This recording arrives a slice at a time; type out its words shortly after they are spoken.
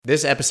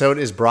This episode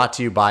is brought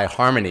to you by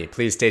Harmony.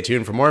 Please stay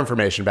tuned for more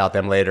information about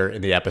them later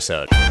in the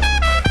episode.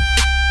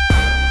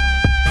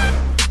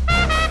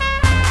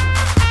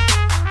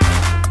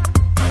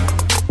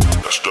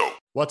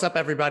 What's up,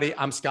 everybody?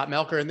 I'm Scott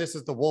Melker, and this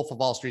is the Wolf of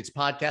Wall Street's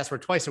podcast, where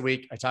twice a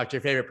week I talk to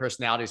your favorite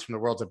personalities from the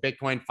worlds of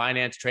Bitcoin,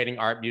 finance, trading,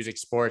 art, music,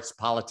 sports,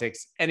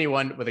 politics,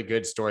 anyone with a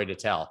good story to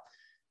tell.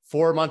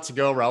 4 months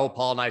ago, Raoul,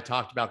 Paul, and I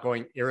talked about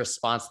going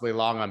irresponsibly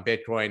long on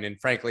Bitcoin,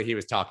 and frankly, he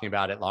was talking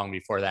about it long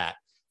before that.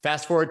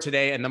 Fast forward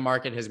today, and the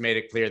market has made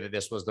it clear that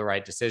this was the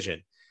right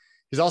decision.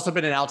 He's also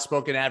been an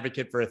outspoken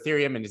advocate for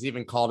Ethereum and has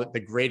even called it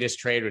the greatest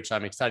trade, which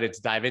I'm excited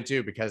to dive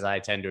into because I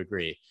tend to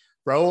agree.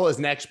 Raoul is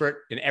an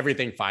expert in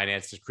everything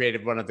finance, has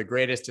created one of the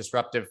greatest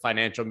disruptive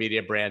financial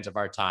media brands of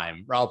our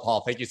time. Raoul,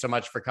 Paul, thank you so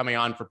much for coming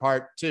on for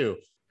part two.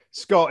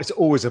 Scott, it's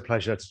always a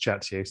pleasure to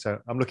chat to you. So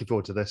I'm looking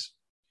forward to this.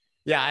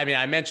 Yeah, I mean,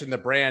 I mentioned the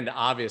brand,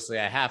 obviously.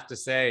 I have to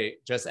say,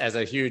 just as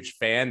a huge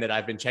fan, that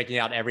I've been checking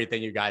out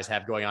everything you guys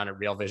have going on at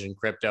Real Vision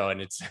Crypto,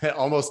 and it's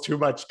almost too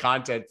much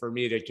content for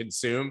me to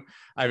consume.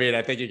 I mean,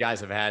 I think you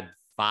guys have had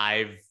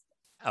 5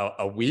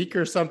 a week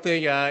or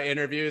something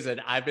interviews,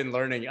 and I've been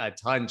learning a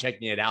ton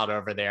checking it out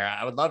over there.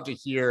 I would love to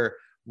hear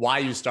why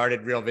you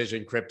started Real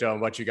Vision Crypto and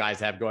what you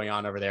guys have going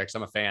on over there, because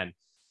I'm a fan.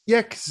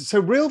 Yeah, so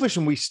Real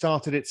Vision, we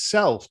started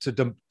itself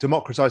to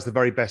democratize the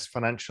very best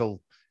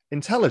financial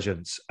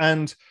intelligence.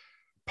 And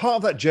part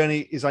of that journey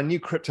is I knew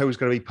crypto was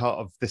going to be part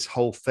of this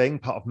whole thing,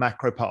 part of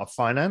macro, part of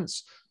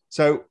finance.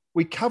 So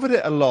we covered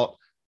it a lot,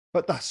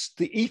 but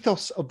the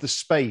ethos of the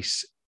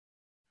space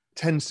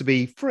tends to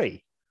be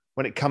free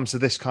when it comes to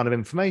this kind of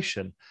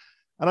information.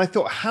 And I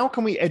thought, how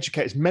can we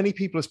educate as many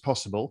people as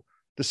possible?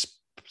 The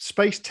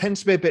space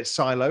tends to be a bit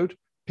siloed.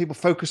 People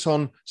focus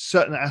on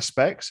certain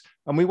aspects,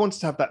 and we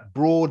wanted to have that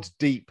broad,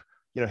 deep,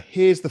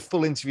 here's the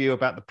full interview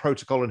about the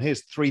protocol, and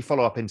here's 3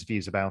 follow-up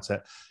interviews about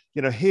it.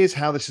 Here's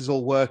how this is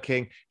all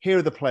working. Here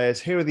are the players.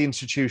 Here are the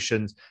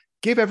institutions.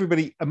 Give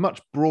everybody a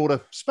much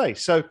broader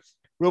space. So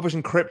Real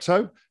Vision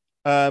Crypto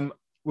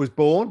was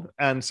born.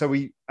 And so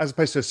we, as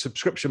opposed to a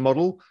subscription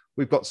model,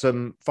 we've got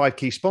some 5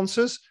 key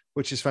sponsors,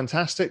 which is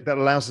fantastic. That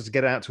allows us to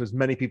get out to as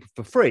many people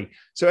for free.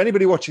 So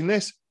anybody watching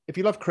this, if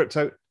you love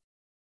crypto,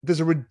 there's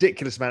a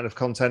ridiculous amount of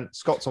content.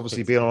 Scott's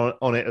obviously been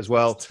on it as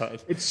well.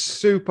 It's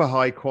super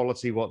high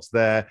quality what's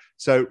there.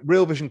 So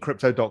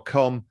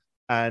realvisioncrypto.com,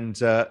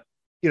 and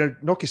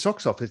knock your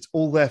socks off. It's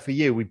all there for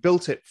you. We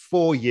built it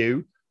for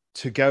you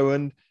to go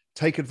and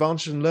take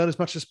advantage and learn as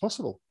much as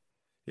possible.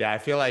 Yeah, I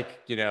feel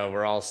like,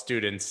 we're all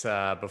students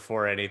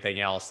before anything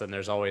else, and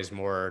there's always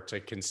more to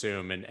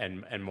consume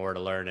and more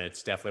to learn.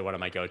 It's definitely one of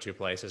my go-to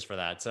places for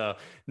that. So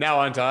now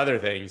on to other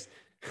things.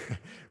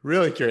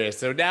 Really curious.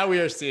 So now we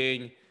are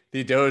seeing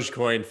the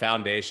Dogecoin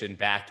Foundation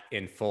back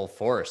in full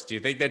force. Do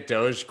you think that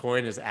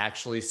Dogecoin is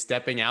actually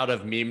stepping out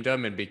of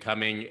memedom and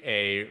becoming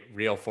a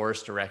real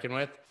force to reckon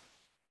with?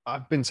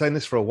 I've been saying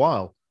this for a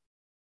while.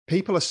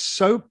 People are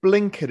so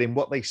blinkered in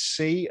what they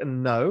see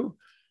and know,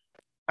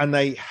 and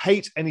they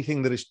hate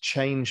anything that is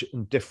change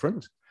and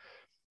different.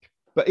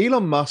 But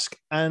Elon Musk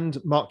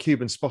and Mark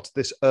Cuban spotted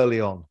this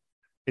early on.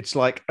 It's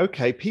like,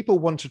 okay, people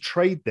want to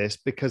trade this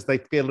because they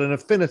feel an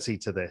affinity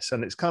to this.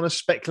 And it's kind of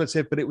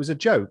speculative, but it was a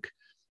joke.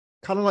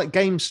 Kind of like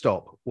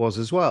GameStop was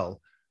as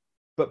well.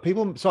 But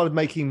people started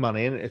making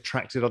money and it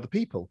attracted other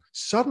people.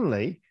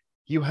 Suddenly,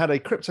 you had a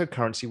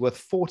cryptocurrency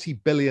worth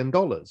 $40 billion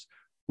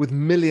with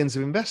millions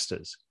of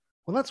investors.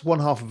 Well, that's one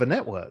half of a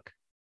network.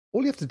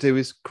 All you have to do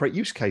is create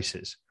use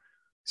cases.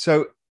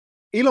 So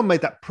Elon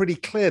made that pretty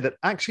clear that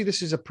actually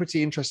this is a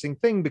pretty interesting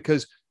thing,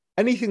 because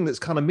anything that's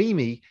kind of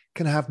memey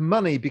can have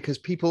money because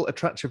people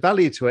attach a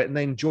value to it and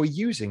they enjoy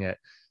using it.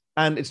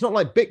 And it's not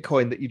like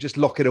Bitcoin that you just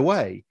lock it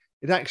away.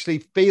 It actually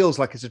feels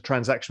like it's a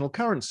transactional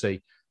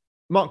currency.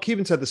 Mark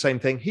Cuban said the same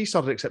thing. He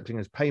started accepting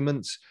his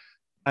payments,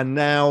 and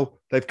now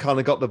they've kind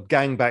of got the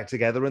gang back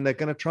together and they're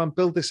going to try and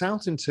build this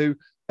out into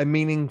a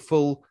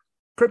meaningful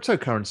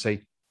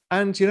cryptocurrency.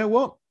 And you know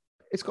what?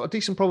 It's got a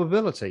decent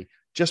probability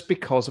just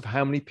because of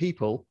how many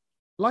people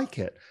like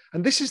it.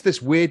 And this is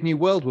this weird new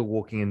world we're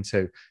walking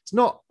into. It's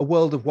not a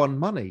world of one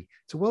money.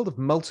 It's a world of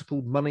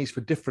multiple monies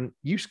for different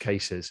use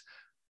cases.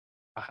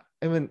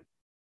 I mean,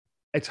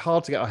 it's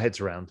hard to get our heads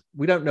around.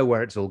 We don't know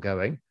where it's all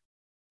going,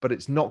 but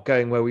it's not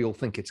going where we all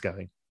think it's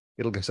going.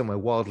 It'll go somewhere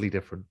wildly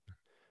different.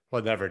 Well,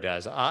 it never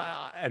does.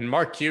 And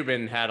Mark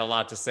Cuban had a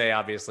lot to say,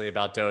 obviously,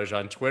 about Doge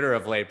on Twitter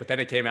of late, but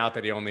then it came out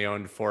that he only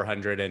owned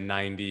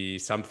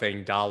 $490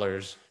 something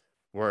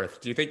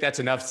worth. Do you think that's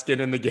enough skin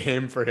in the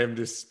game for him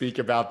to speak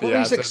about the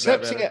He's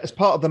accepting it as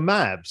part of the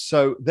MABs.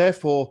 So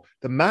therefore,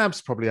 the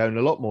MABs probably own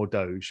a lot more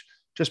Doge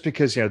just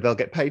because, they'll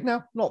get paid.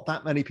 Now, not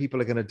that many people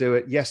are going to do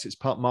it. Yes, it's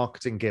part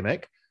marketing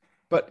gimmick.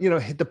 But,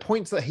 the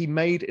points that he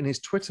made in his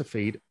Twitter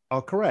feed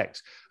are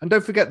correct. And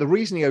don't forget, the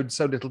reason he owned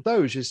so little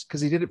Doge is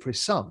because he did it for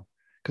his son,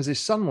 because his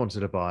son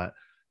wanted to buy it.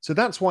 So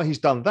that's why he's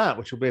done that,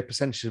 which will be a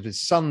percentage of his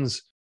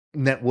son's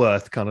net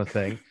worth kind of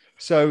thing.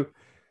 So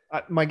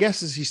my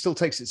guess is he still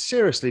takes it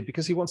seriously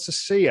because he wants to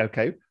see,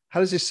 okay,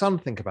 how does his son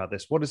think about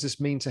this? What does this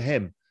mean to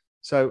him?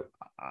 So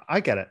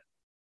I get it.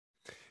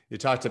 You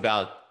talked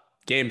about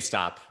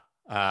GameStop,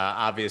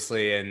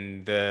 obviously,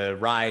 and the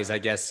rise, I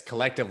guess,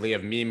 collectively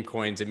of meme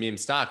coins and meme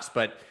stocks.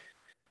 But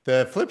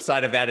the flip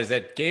side of that is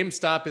that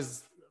GameStop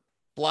is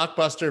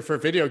blockbuster for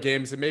video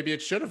games, and maybe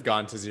it should have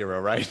gone to zero,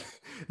 right?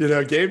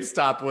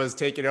 GameStop was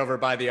taken over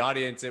by the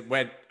audience. It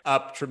went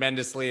up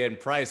tremendously in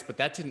price, but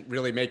that didn't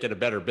really make it a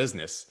better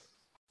business.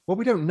 Well,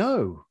 we don't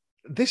know.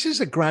 This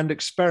is a grand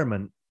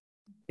experiment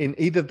in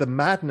either the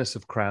madness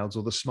of crowds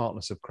or the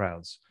smartness of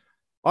crowds.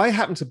 I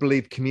happen to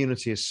believe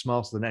community is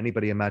smarter than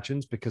anybody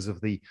imagines because of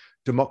the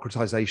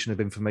democratization of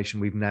information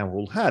we've now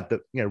all had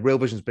that, Real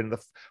Vision's been at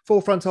the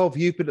forefront of,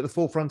 you've been at the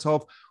forefront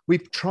of.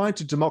 We've tried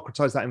to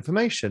democratize that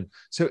information.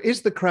 So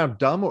is the crowd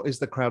dumb or is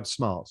the crowd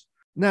smart?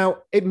 Now,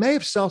 it may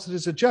have started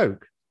as a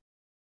joke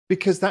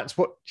because that's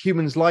what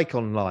humans like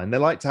online. They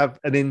like to have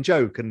an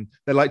in-joke and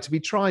they like to be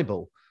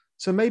tribal.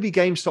 So maybe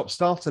GameStop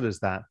started as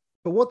that.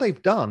 But what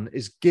they've done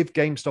is give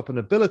GameStop an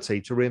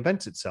ability to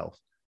reinvent itself.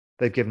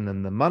 They've given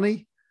them the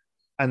money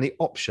and the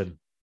option.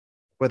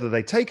 Whether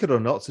they take it or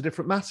not, it's a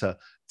different matter.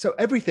 So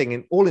everything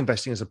in all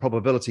investing is a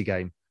probability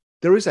game.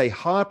 There is a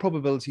higher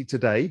probability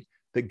today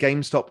that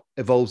GameStop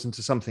evolves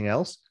into something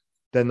else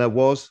than there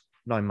was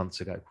 9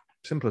 months ago.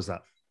 Simple as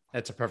that.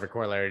 That's a perfect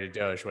corollary to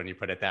Doge when you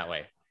put it that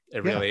way.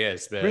 It really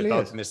is. But really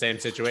both is. In the same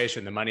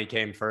situation. The money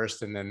came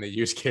first and then the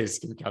use case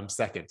can come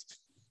second.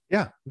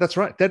 Yeah, that's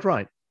right. Dead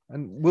right.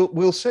 And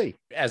we'll see.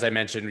 As I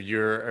mentioned,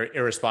 you're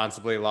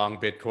irresponsibly long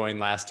Bitcoin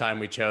last time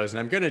we chose.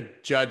 And I'm going to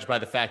judge by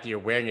the fact that you're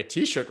wearing a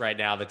t-shirt right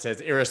now that says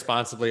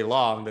irresponsibly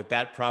long,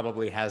 that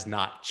probably has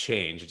not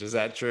changed. Is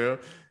that true?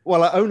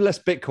 Well, I own less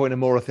Bitcoin and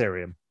more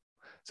Ethereum.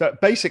 So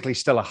basically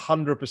still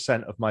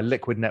 100% of my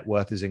liquid net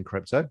worth is in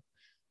crypto.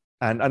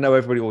 And I know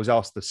everybody always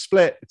asks the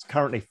split. It's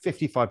currently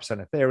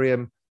 55%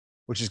 Ethereum,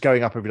 which is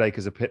going up every day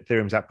because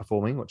Ethereum's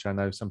outperforming, which I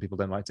know some people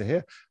don't like to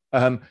hear.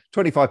 25%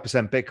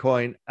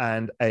 Bitcoin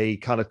and a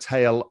kind of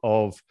tail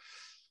of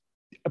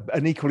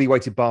an equally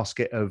weighted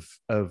basket of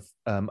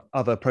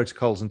other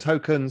protocols and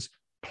tokens,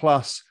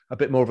 plus a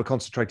bit more of a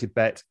concentrated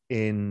bet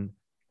in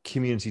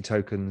community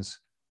tokens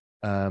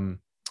and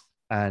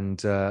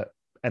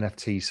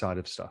NFT side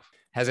of stuff.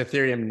 Has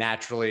Ethereum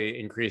naturally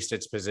increased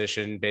its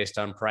position based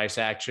on price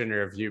action,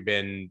 or have you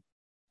been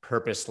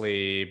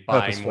purposely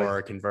buying more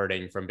or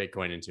converting from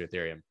Bitcoin into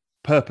Ethereum?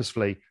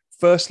 Purposefully.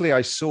 Firstly,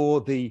 I saw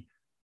the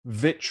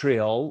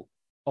vitriol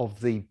of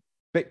the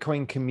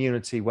Bitcoin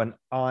community when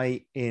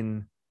I,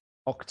 in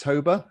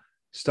October,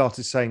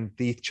 started saying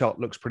the ETH chart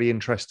looks pretty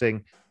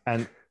interesting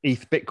and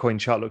ETH Bitcoin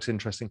chart looks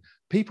interesting.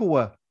 People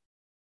were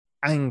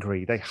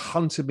angry. They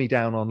hunted me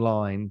down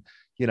online,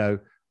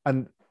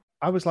 and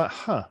I was like,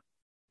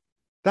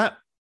 that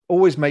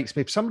always makes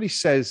me, if somebody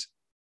says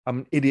I'm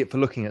an idiot for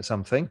looking at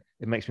something,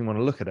 it makes me want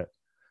to look at it.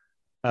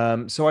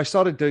 So I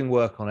started doing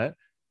work on it.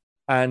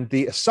 And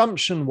the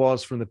assumption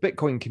was from the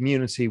Bitcoin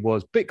community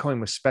was Bitcoin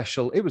was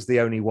special. It was the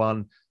only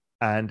one.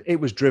 And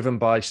it was driven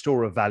by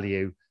store of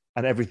value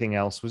and everything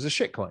else was a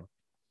shitcoin.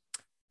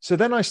 So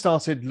then I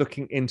started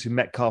looking into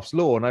Metcalfe's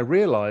law and I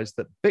realized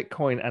that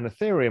Bitcoin and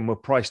Ethereum were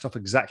priced off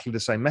exactly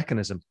the same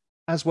mechanism,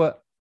 as were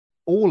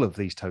all of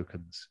these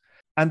tokens.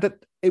 And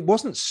that it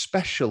wasn't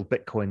special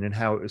Bitcoin in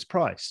how it was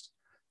priced.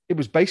 It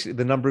was basically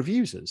the number of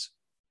users.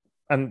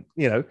 And,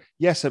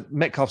 yes,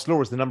 Metcalfe's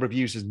law is the number of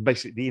users and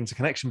basically the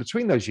interconnection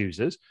between those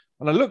users.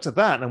 And I looked at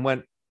that and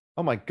went,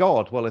 oh my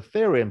God, well,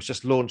 Ethereum's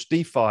just launched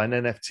DeFi and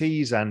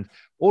NFTs and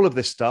all of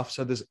this stuff.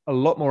 So there's a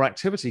lot more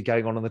activity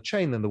going on the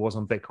chain than there was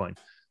on Bitcoin.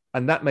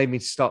 And that made me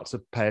start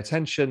to pay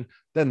attention.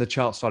 Then the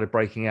chart started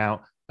breaking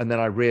out. And then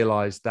I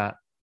realized that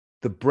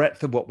the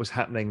breadth of what was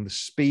happening, the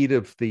speed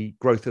of the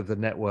growth of the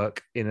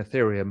network in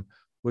Ethereum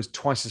was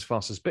twice as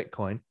fast as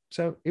Bitcoin.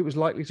 So it was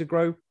likely to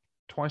grow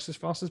twice as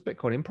fast as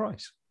Bitcoin in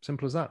price.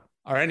 Simple as that.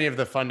 Are any of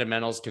the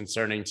fundamentals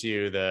concerning to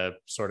you, the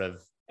sort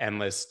of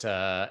endless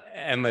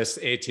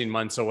 18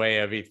 months away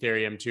of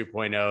Ethereum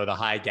 2.0, the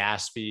high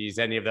gas fees,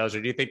 any of those?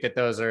 Or do you think that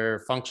those are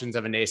functions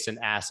of a nascent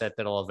asset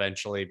that'll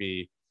eventually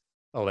be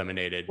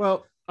eliminated?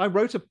 Well, I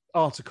wrote an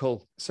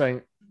article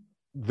saying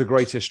the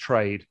greatest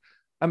trade.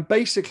 And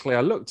basically,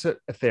 I looked at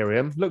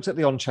Ethereum, looked at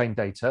the on-chain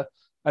data,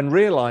 and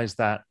realized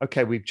that,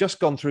 okay, we've just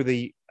gone through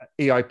the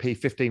EIP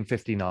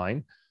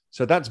 1559.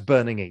 So that's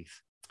burning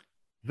ETH.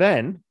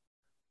 Then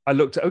I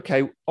looked at,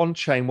 okay,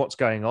 on-chain, what's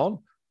going on?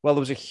 Well,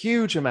 there was a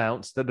huge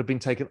amount that had been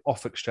taken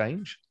off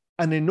exchange,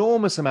 an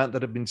enormous amount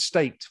that had been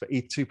staked for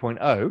ETH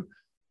 2.0.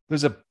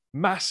 There's a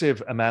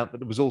massive amount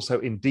that was also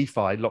in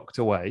DeFi locked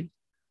away.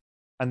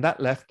 And that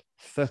left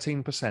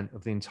 13%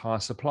 of the entire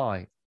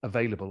supply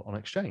available on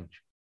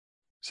exchange.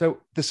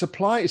 So the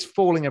supply is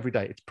falling every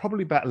day. It's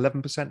probably about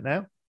 11%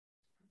 now.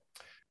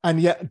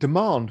 And yet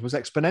demand was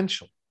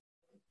exponential.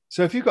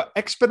 So if you've got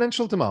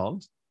exponential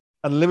demand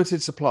and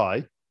limited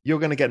supply, you're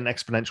going to get an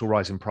exponential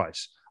rise in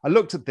price. I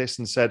looked at this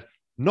and said,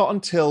 not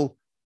until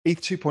ETH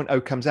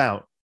 2.0 comes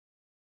out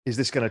is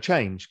this going to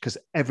change, because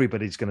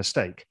everybody's going to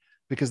stake,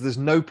 because there's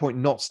no point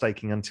not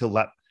staking until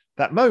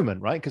that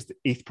moment, right? Because the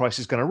ETH price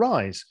is going to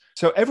rise.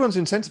 So everyone's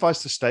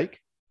incentivized to stake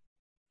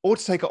or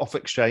to take it off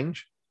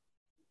exchange,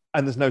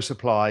 and there's no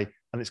supply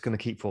and it's going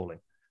to keep falling.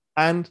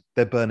 and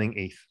they're burning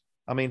ETH.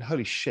 I mean,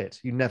 holy shit,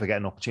 you never get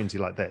an opportunity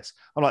like this.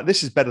 I'm like,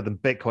 this is better than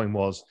Bitcoin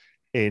was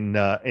in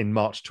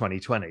March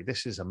 2020.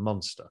 This is a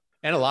monster.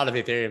 And a lot of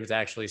Ethereum is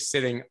actually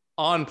sitting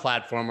on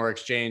platform or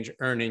exchange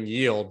earning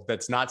yield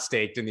that's not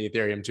staked in the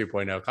Ethereum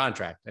 2.0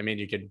 contract. I mean,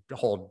 you could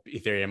hold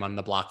Ethereum on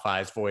the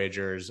BlockFi's,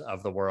 Voyagers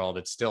of the world.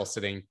 It's still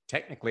sitting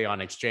technically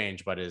on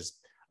exchange, but is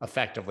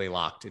effectively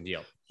locked in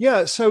yield.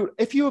 Yeah. So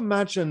if you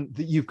imagine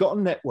that you've got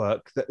a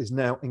network that is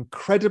now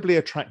incredibly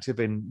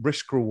attractive in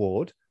risk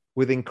reward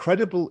with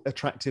incredible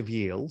attractive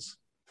yields,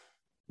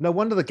 no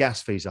wonder the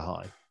gas fees are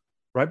high,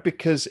 right?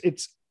 Because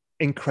it's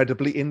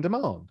incredibly in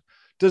demand.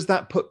 Does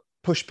that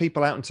push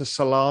people out into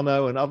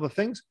Solana and other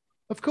things?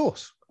 Of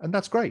course. And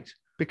that's great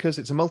because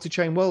it's a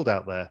multi-chain world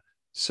out there.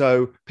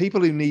 So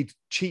people who need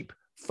cheap,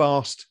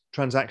 fast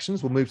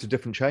transactions will move to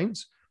different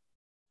chains.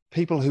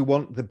 People who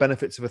want the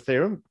benefits of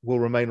Ethereum will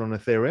remain on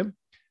Ethereum.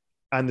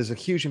 And there's a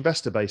huge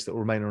investor base that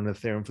will remain on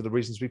Ethereum for the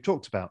reasons we've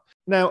talked about.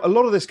 Now, a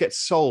lot of this gets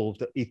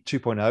solved at ETH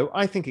 2.0.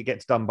 I think it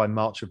gets done by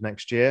March of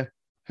next year.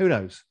 Who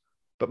knows?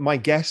 But my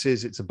guess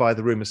is it's a buy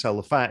the rumor, sell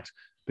the fact,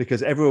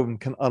 because everyone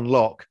can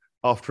unlock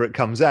after it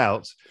comes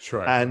out.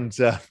 Sure. And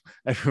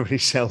everybody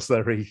sells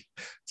their ETH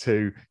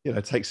to,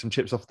 take some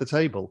chips off the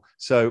table.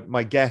 So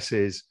my guess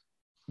is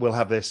we'll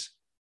have this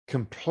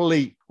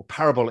complete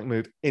parabolic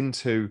move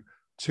into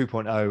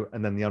 2.0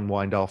 and then the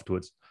unwind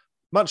afterwards.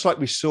 Much like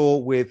we saw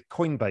with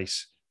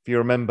Coinbase. If you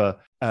remember,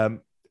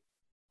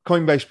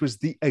 Coinbase was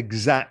the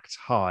exact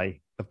high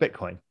of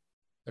Bitcoin.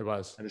 It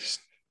was. And as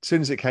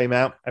soon as it came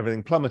out,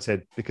 everything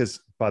plummeted because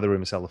buy the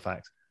rumor, sell the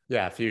fact.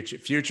 Yeah,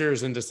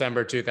 futures in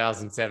December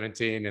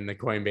 2017 and the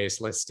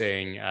Coinbase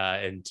listing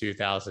in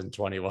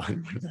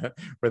 2021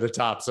 were the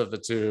tops of the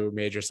two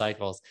major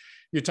cycles.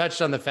 You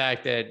touched on the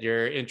fact that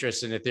your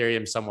interest in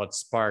Ethereum somewhat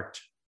sparked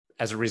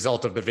as a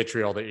result of the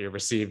vitriol that you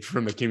received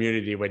from the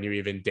community when you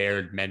even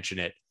dared mention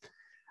it.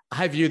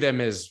 I view them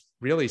as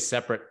really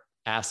separate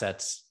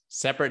assets,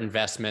 separate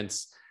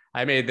investments.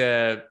 I made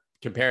the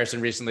comparison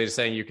recently to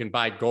saying you can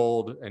buy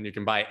gold and you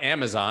can buy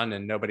Amazon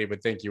and nobody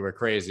would think you were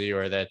crazy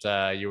or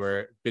that you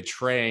were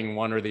betraying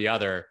one or the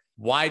other.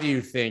 Why do you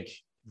think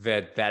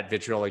that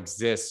vitriol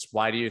exists?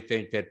 Why do you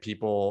think that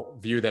people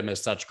view them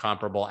as such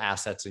comparable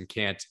assets and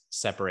can't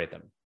separate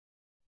them?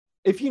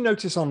 If you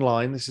notice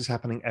online, this is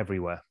happening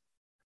everywhere.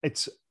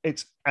 It's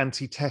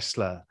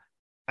anti-Tesla,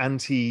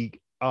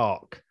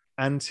 anti-ARC,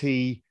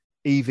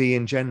 anti-EV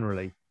in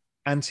generally,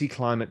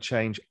 anti-climate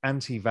change,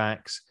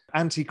 anti-vax,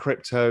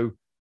 anti-crypto.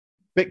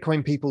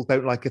 Bitcoin people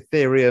don't like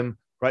Ethereum,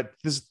 right?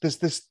 There's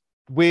this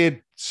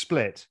weird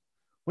split.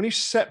 When you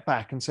step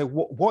back and say,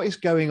 what is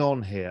going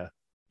on here?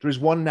 There is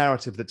one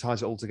narrative that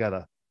ties it all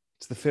together.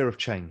 It's the fear of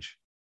change.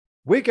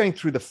 We're going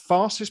through the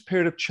fastest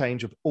period of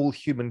change of all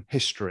human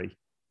history.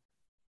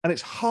 And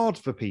it's hard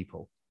for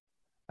people.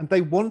 And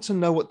they want to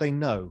know what they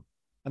know.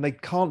 And they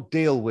can't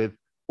deal with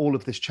all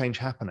of this change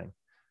happening.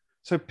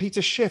 So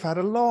Peter Schiff, I had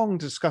a long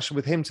discussion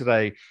with him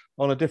today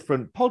on a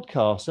different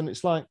podcast. And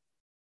it's like,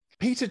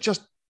 Peter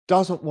just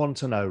doesn't want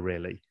to know,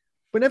 really.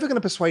 We're never going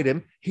to persuade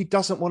him. He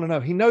doesn't want to know.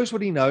 He knows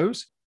what he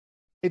knows.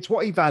 It's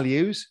what he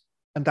values.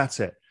 And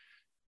that's it.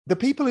 The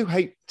people who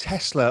hate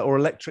Tesla or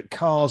electric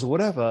cars or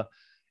whatever,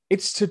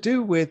 it's to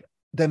do with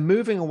they're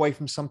moving away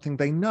from something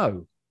they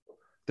know.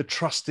 The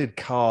trusted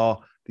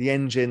car, the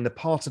engine, the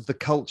part of the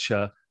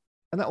culture,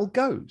 and that all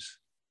goes.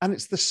 And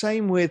it's the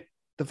same with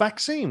the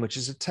vaccine, which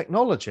is a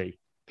technology.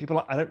 People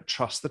are like, I don't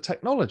trust the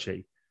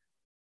technology.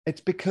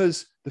 It's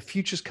because the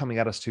future's coming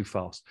at us too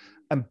fast.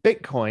 And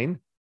Bitcoin,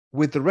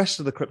 with the rest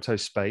of the crypto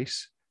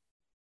space,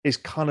 is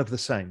kind of the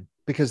same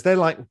because they're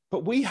like,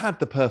 but we had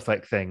the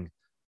perfect thing.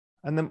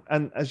 And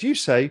as you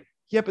say,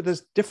 yeah, but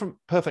there's different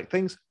perfect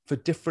things for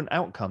different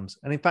outcomes.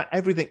 And in fact,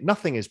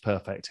 nothing is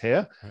perfect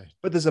here, right.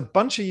 But there's a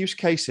bunch of use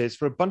cases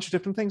for a bunch of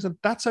different things. And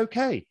that's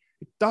okay.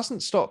 It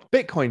doesn't stop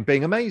Bitcoin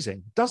being amazing.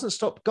 It doesn't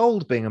stop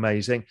gold being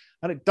amazing.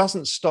 And it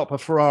doesn't stop a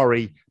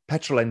Ferrari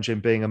petrol engine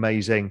being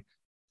amazing.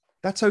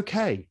 That's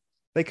okay.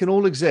 They can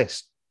all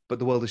exist, but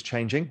the world is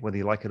changing, whether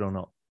you like it or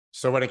not.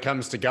 So when it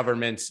comes to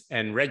governments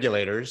and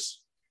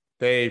regulators,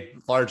 they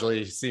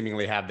largely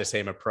seemingly have the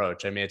same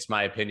approach. I mean, it's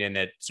my opinion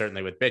that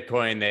certainly with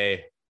Bitcoin,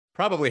 they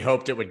probably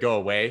hoped it would go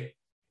away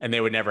and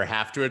they would never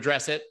have to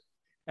address it.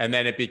 And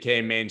then it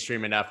became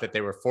mainstream enough that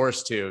they were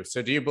forced to.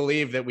 So do you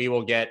believe that we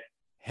will get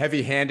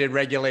heavy-handed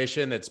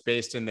regulation that's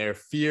based in their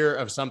fear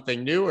of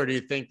something new? Or do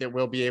you think that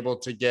we'll be able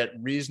to get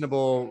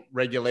reasonable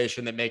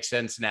regulation that makes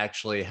sense and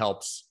actually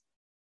helps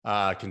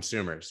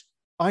consumers?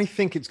 I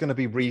think it's going to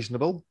be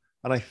reasonable.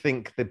 And I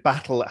think the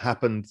battle that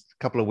happened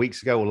a couple of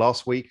weeks ago or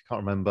last week, I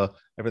can't remember,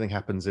 everything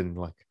happens in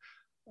like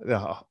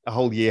a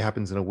whole year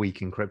happens in a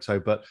week in crypto,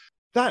 but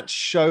that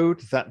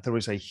showed that there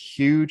is a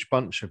huge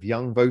bunch of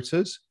young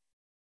voters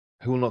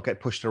who will not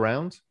get pushed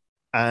around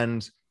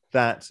and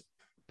that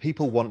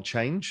people want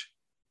change.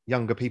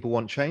 Younger people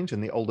want change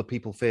and the older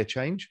people fear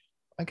change.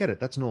 I get it.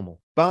 That's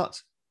normal.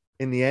 But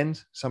in the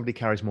end, somebody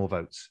carries more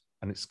votes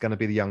and it's going to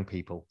be the young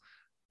people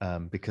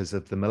because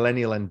of the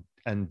millennial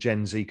and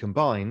Gen Z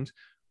combined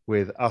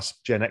with us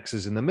Gen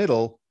Xers in the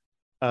middle.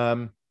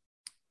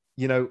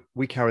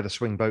 we carry the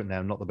swing boat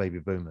now, not the baby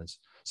boomers.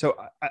 So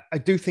I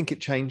do think it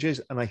changes,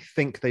 and I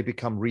think they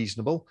become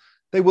reasonable.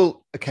 They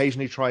will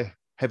occasionally try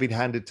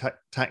heavy-handed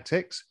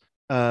tactics,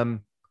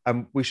 and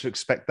we should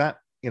expect that.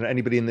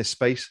 Anybody in this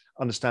space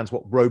understands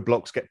what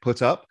roadblocks get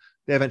put up.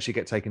 They eventually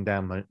get taken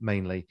down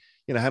mainly.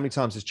 How many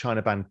times has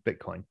China banned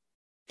Bitcoin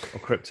or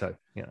crypto?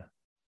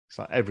 It's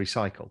like every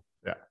cycle.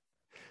 Yeah.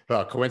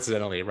 Well,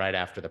 coincidentally, right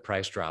after the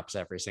price drops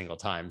every single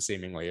time,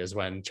 seemingly, is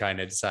when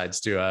China decides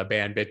to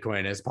ban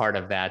Bitcoin as part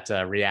of that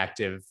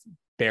reactive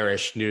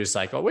bearish news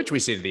cycle, which we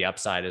see to the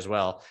upside as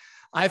well.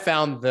 I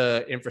found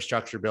the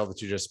infrastructure bill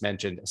that you just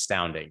mentioned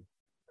astounding.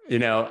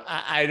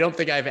 I don't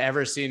think I've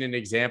ever seen an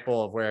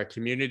example of where a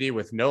community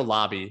with no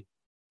lobby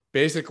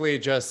basically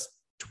just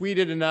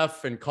tweeted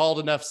enough and called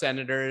enough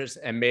senators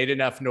and made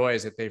enough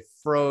noise that they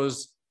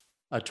froze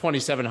a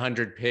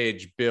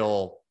 2,700-page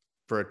bill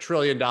for $1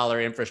 trillion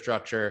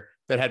infrastructure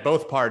that had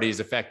both parties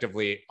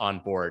effectively on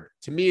board.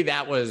 To me,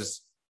 that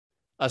was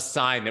a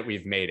sign that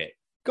we've made it.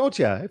 God,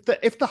 yeah.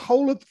 If the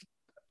whole of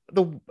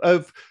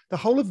the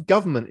whole of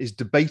government is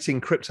debating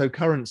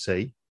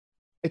cryptocurrency,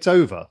 it's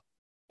over.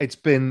 It's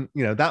been,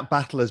 that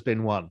battle has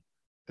been won.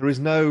 There is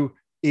no,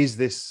 is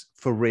this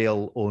for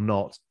real or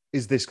not?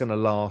 Is this going to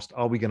last?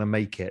 Are we going to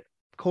make it?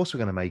 Of course we're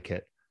going to make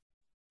it.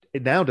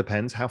 It now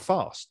depends how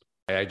fast.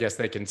 I guess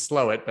they can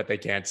slow it, but they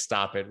can't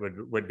stop it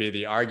would be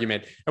the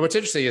argument. And what's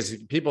interesting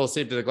is people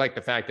seem to neglect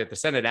the fact that the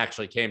Senate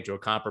actually came to a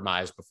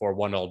compromise before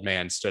one old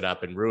man stood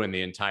up and ruined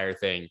the entire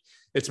thing.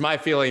 It's my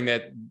feeling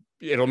that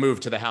it'll move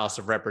to the House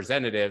of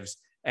Representatives.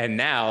 And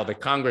now the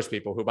Congress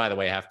people, who, by the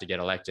way, have to get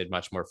elected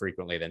much more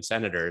frequently than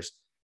senators,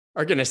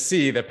 are going to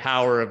see the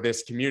power of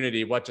this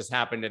community, what just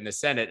happened in the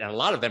Senate. And a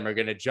lot of them are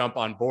going to jump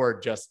on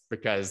board just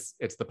because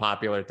it's the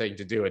popular thing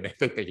to do and they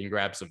think they can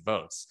grab some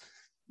votes.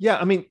 Yeah,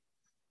 I mean,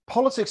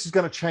 politics is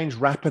going to change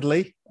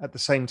rapidly at the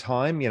same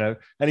time.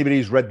 Anybody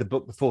who's read the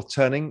book, The Fourth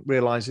Turning,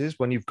 realizes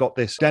when you've got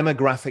this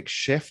demographic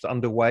shift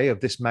underway of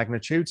this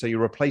magnitude, so you're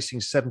replacing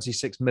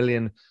 76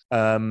 million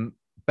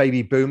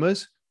baby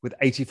boomers with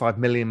 85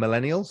 million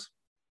millennials,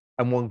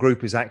 and one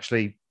group is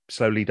actually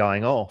slowly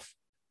dying off.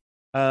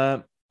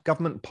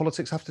 Government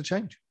politics have to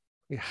change.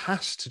 It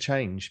has to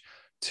change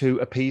to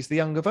appease the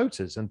younger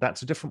voters, and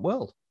that's a different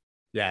world.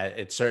 Yeah,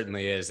 it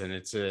certainly is. And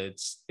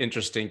it's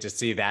interesting to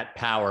see that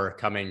power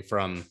coming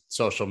from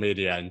social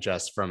media and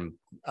just from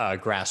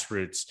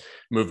grassroots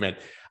movement.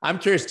 I'm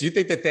curious, do you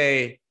think that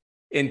they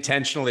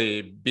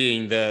intentionally,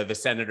 being the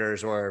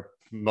senators or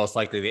most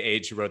likely the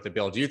aides who wrote the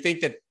bill, do you think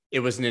that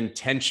it was an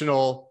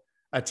intentional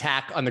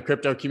attack on the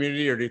crypto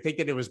community, or do you think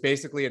that it was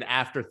basically an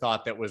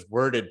afterthought that was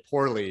worded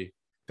poorly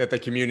that the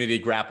community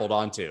grappled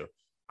onto?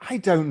 I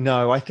don't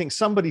know. I think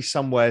somebody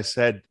somewhere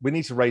said, we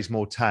need to raise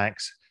more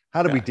tax.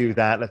 How do we do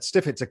that? Let's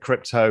stiff it to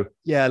crypto.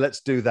 Yeah,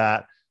 let's do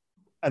that.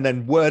 And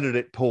then worded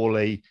it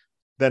poorly.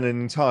 Then an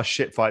entire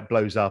shit fight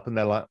blows up. And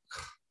they're like,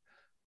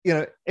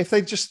 if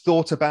they just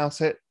thought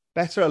about it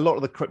better, a lot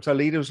of the crypto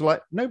leaders were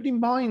like, nobody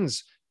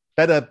minds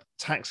better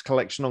tax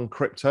collection on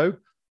crypto,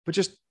 but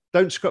just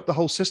don't screw up the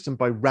whole system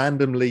by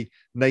randomly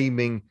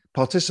naming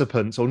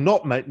participants or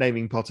not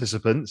naming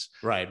participants,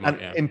 right?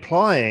 And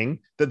implying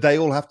that they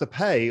all have to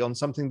pay on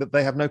something that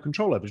they have no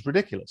control over. Is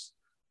ridiculous.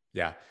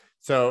 Yeah.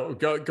 So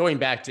going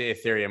back to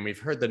Ethereum, we've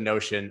heard the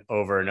notion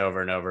over and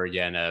over and over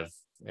again of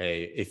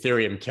a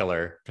Ethereum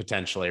killer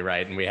potentially,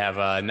 right? And we have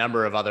a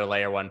number of other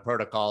layer one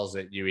protocols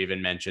that you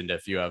even mentioned a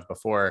few of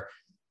before.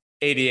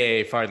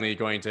 ADA finally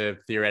going to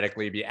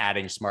theoretically be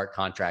adding smart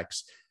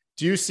contracts.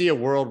 Do you see a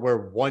world where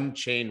one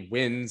chain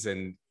wins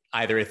and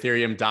either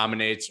Ethereum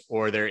dominates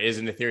or there is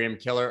an Ethereum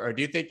killer? Or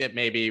do you think that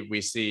maybe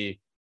we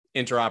see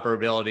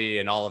interoperability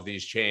and all of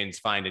these chains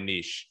find a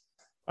niche?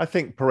 I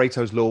think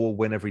Pareto's law will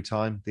win every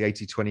time, the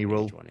 80-20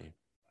 rule. 80-20.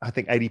 I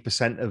think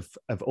 80%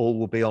 of all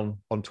will be on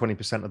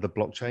 20% of the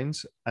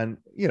blockchains, and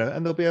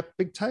and there'll be a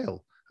big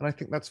tail. And I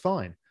think that's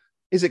fine.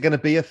 Is it going to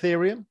be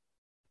Ethereum?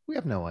 We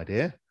have no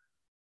idea.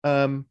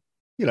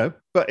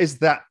 But is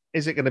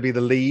it going to be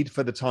the lead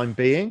for the time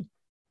being?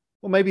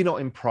 Well, maybe not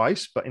in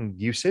price, but in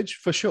usage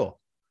for sure.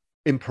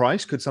 In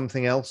price, could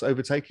something else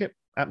overtake it?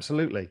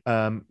 Absolutely.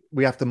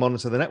 We have to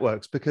monitor the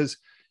networks because,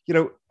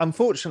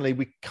 unfortunately,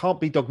 we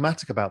can't be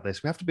dogmatic about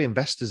this. We have to be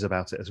investors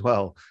about it as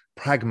well,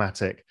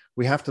 pragmatic.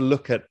 We have to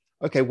look at,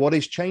 okay, what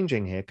is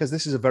changing here? Because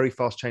this is a very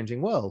fast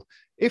changing world.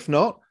 If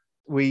not,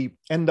 we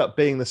end up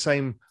being the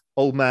same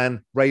old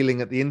man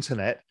railing at the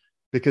internet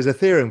because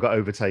Ethereum got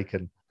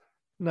overtaken.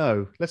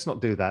 No, let's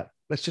not do that.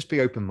 Let's just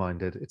be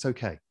open-minded. It's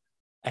okay.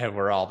 And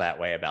we're all that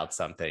way about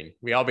something.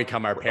 We all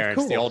become our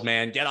parents. The old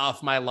man, get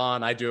off my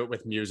lawn. I do it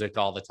with music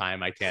all the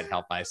time. I can't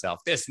help myself.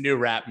 This new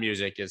rap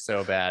music is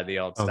so bad. The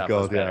old stuff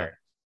was better.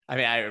 Yeah. I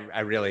mean, I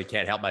really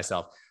can't help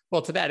myself.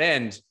 Well, to that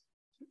end,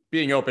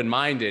 being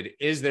open-minded,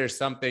 is there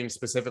something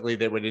specifically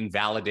that would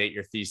invalidate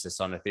your thesis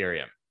on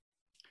Ethereum?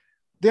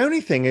 The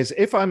only thing is,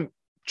 if I'm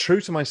true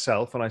to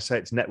myself and I say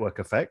it's network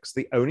effects,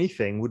 the only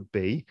thing would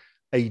be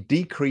a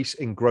decrease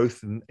in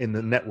growth in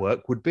the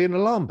network would be an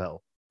alarm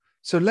bell.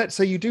 So let's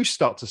say you do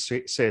start to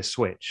see a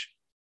switch.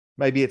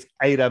 Maybe it's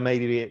ADA,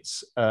 maybe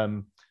it's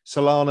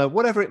Solana,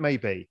 whatever it may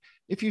be,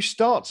 if you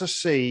start to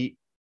see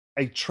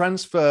a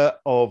transfer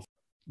of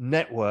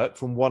network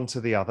from one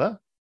to the other,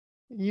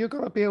 you've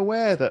got to be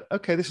aware that,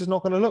 okay, this is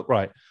not going to look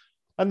right.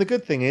 And the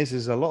good thing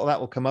is a lot of that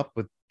will come up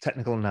with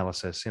technical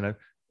analysis. A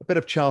bit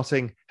of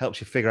charting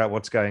helps you figure out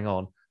what's going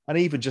on. And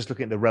even just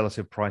looking at the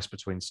relative price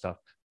between stuff.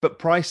 But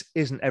price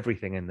isn't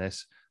everything in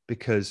this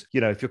because,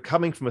 if you're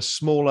coming from a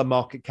smaller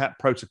market cap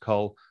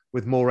protocol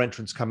with more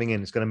entrants coming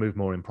in, it's going to move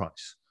more in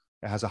price.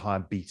 It has a higher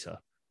beta.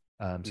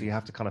 So you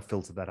have to kind of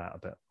filter that out a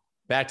bit.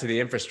 Back to the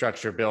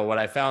infrastructure bill, what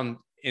I found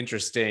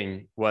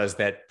interesting was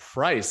that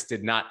price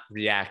did not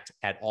react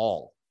at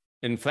all.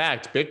 In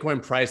fact,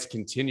 Bitcoin price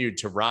continued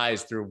to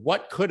rise through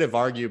what could have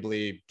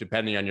arguably,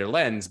 depending on your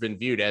lens, been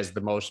viewed as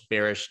the most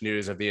bearish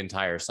news of the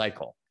entire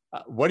cycle.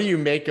 What do you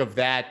make of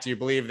that? Do you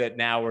believe that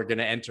now we're going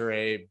to enter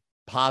a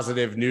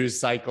positive news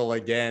cycle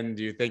again?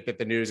 Do you think that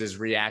the news is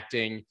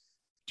reacting?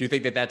 Do you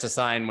think that that's a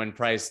sign when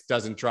price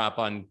doesn't drop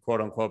on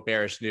quote unquote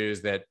bearish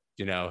news that,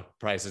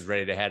 price is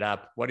ready to head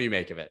up? What do you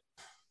make of it?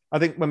 I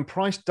think when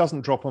price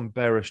doesn't drop on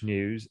bearish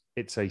news,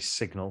 it's a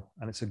signal,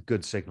 and it's a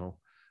good signal.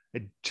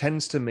 It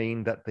tends to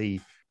mean that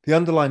the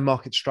underlying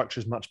market structure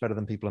is much better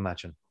than people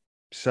imagine.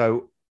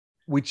 So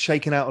we'd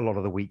shaken out a lot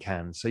of the weak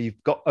hands. So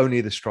you've got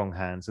only the strong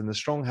hands, and the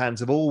strong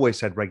hands have always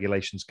had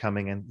regulations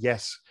coming. And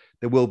yes,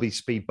 there will be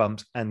speed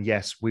bumps, and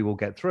yes, we will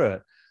get through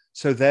it.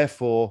 So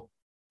therefore,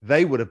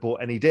 they would have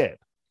bought any dip,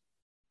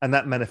 and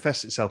that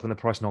manifests itself in the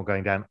price not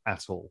going down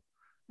at all.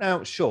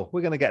 Now, sure,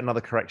 we're going to get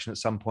another correction at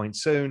some point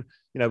soon.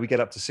 We get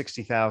up to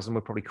 60,000,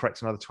 we'll probably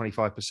correct another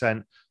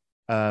 25%,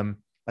 and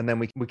then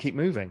we keep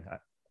moving.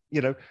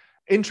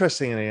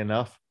 Interestingly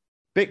enough,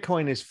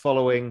 Bitcoin is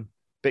following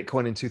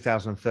Bitcoin in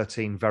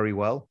 2013 very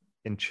well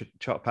in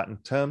chart pattern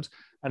terms,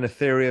 and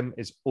Ethereum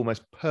is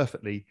almost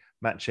perfectly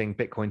matching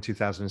Bitcoin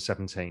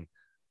 2017.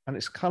 And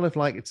it's kind of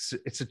like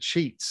it's a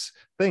cheats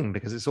thing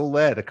because it's all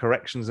there, the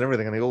corrections and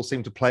everything, and they all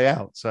seem to play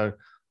out. So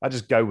I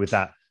just go with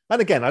that. And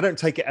again, I don't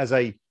take it as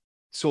a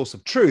source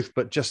of truth,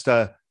 but just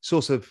a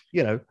source of,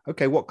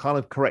 okay, what kind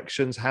of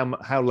corrections,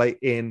 how late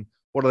in,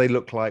 what do they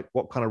look like,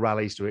 what kind of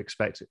rallies do we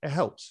expect? It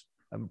helps,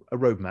 a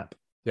roadmap.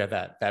 Yeah,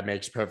 that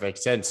makes perfect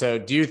sense. So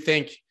do you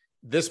think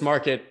this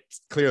market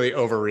clearly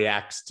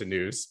overreacts to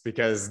news,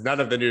 because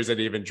none of the news that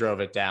even drove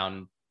it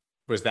down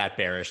was that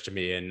bearish to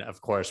me? And of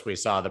course, we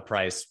saw the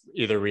price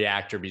either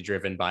react or be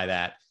driven by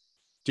that.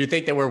 Do you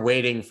think that we're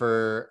waiting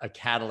for a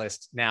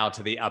catalyst now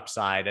to the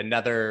upside,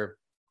 another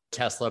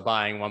Tesla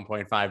buying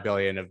 1.5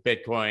 billion of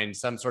Bitcoin,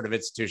 some sort of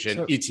institution,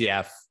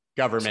 ETF,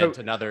 government,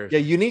 another? Yeah,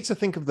 you need to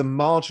think of the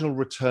marginal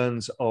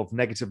returns of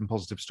negative and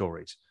positive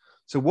stories.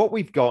 So what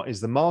we've got is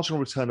the marginal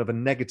return of a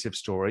negative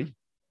story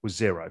was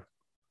zero.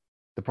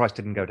 The price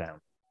didn't go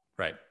down.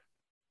 Right.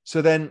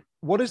 So then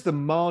what is the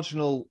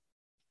marginal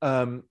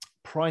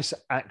price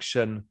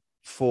action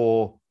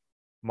for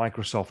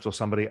Microsoft or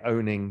somebody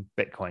owning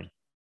Bitcoin?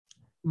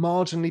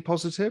 Marginally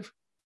positive.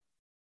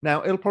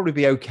 Now, it'll probably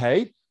be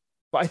okay,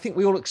 but I think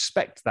we all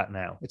expect that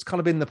now. It's kind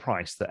of in the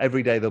price that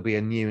every day there'll be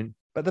a new,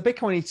 but the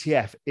Bitcoin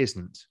ETF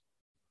isn't,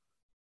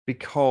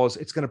 because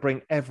it's going to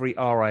bring every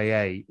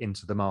RIA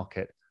into the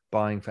market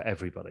buying for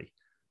everybody.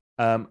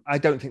 I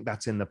don't think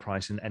that's in the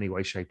price in any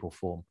way, shape, or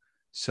form.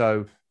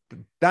 So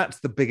that's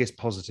the biggest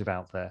positive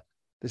out there.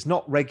 There's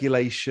not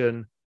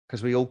regulation,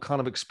 because we all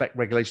kind of expect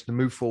regulation to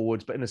move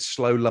forwards, but in a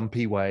slow,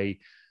 lumpy way.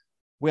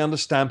 We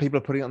understand people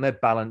are putting it on their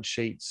balance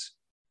sheets.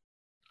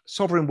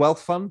 Sovereign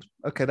wealth fund,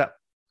 okay, that,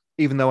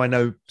 even though I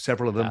know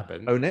several of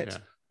them own it,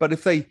 but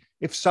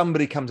if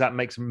somebody comes out and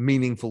makes a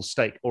meaningful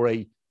stake, or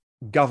a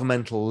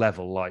governmental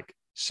level, like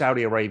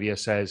Saudi Arabia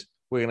says,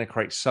 we're going to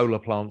create solar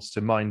plants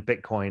to mine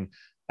Bitcoin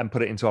and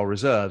put it into our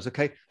reserves,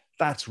 okay,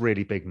 that's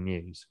really big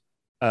news.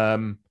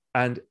 And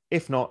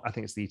if not, I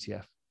think it's the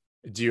ETF.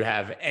 Do you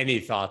have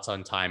any thoughts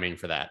on timing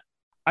for that?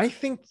 I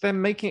think they're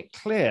making it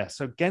clear.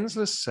 So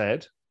Gensler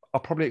said, I'll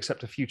probably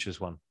accept a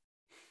futures one.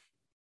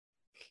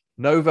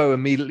 Novo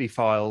immediately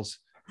files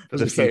for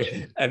the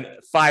future. And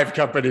 5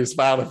 companies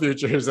filed a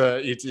futures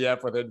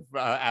ETF within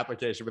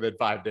application within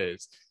 5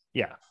 days.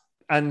 Yeah.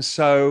 And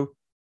so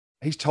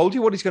he's told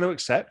you what he's going to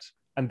accept.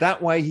 And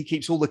that way he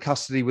keeps all the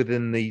custody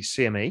within the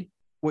CME,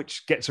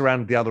 which gets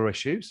around the other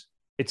issues.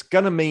 It's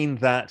going to mean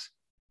that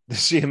the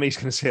CME is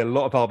going to see a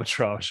lot of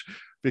arbitrage,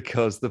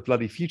 because the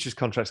bloody futures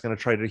contract is going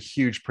to trade at a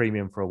huge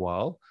premium for a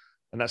while.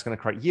 And that's going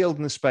to create yield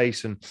in the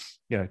space and,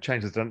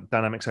 change the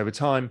dynamics over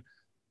time.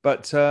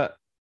 But,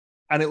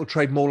 and it will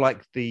trade more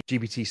like the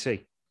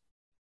GBTC.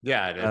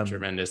 Yeah, a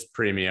tremendous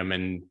premium,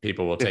 and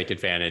people will take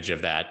advantage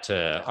of that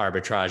to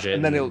arbitrage it,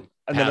 and then it'll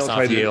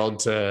trade yield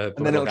to,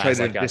 and then it'll trade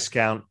at a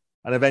discount,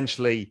 and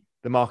eventually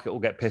the market will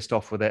get pissed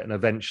off with it, and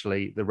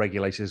eventually the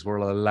regulators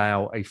will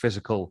allow a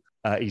physical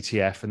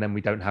ETF, and then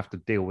we don't have to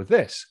deal with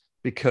this,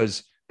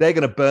 because they're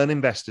going to burn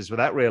investors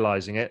without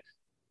realizing it,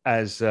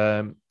 as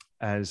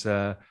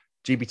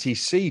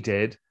GBTC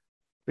did.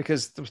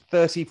 Because the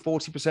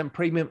 30-40%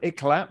 premium, it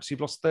collapsed.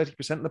 You've lost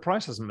 30% and the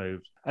price hasn't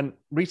moved. And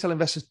retail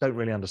investors don't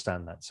really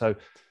understand that. So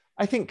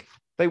I think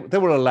they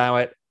will allow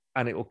it,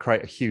 and it will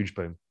create a huge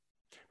boom.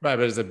 Right,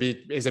 but is a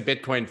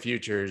Bitcoin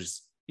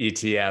futures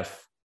ETF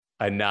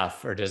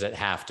enough, or does it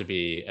have to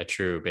be a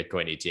true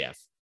Bitcoin ETF?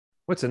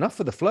 Well, it's enough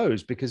for the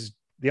flows because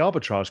the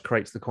arbitrage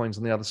creates the coins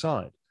on the other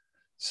side.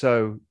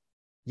 So,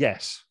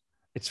 yes,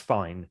 it's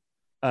fine.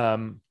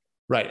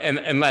 Right, and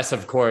unless,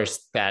 of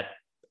course, that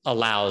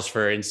allows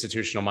for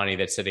institutional money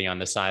that's sitting on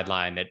the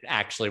sideline that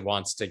actually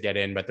wants to get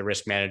in, but the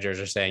risk managers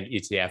are saying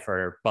ETF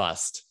or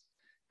bust,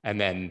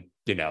 and then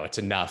it's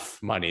enough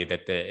money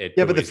that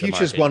but the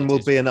futures one will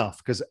be enough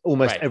because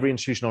almost every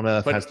institution on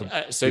earth has them.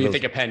 So you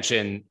think a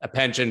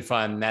pension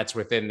fund that's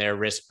within their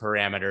risk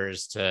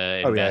parameters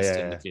to invest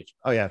in the future?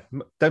 Oh yeah,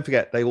 don't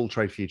forget they all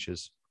trade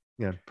futures.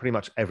 Pretty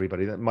much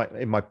everybody.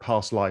 In my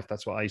past life,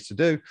 that's what I used to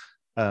do.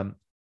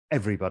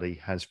 Everybody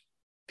has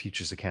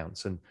futures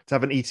accounts, and to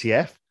have an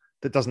ETF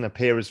that doesn't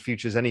appear as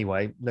futures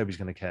anyway, nobody's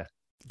going to care.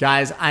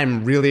 Guys,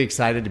 I'm really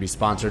excited to be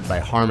sponsored by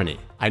Harmony.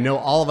 I know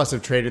all of us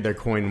have traded their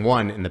coin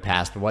one in the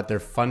past, but what they're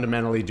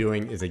fundamentally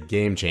doing is a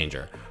game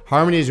changer.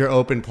 Harmony is your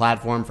open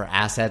platform for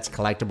assets,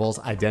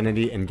 collectibles,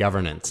 identity, and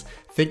governance.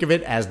 Think of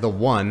it as the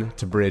one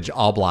to bridge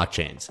all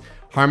blockchains.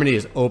 Harmony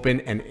is open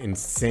and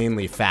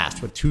insanely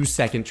fast with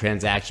 2-second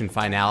transaction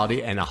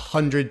finality and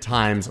 100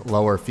 times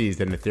lower fees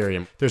than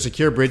Ethereum. Their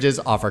secure bridges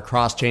offer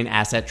cross-chain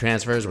asset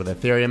transfers with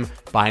Ethereum,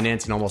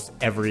 Binance, and almost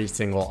every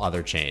single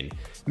other chain.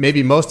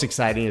 Maybe most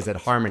exciting is that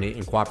Harmony,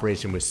 in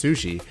cooperation with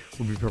Sushi,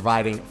 will be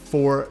providing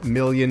 $4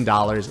 million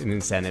in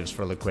incentives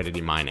for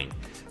liquidity mining.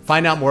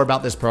 Find out more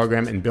about this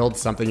program and build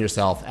something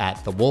yourself at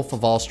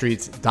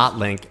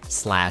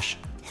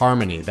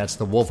thewolfofallstreets.link/harmony. That's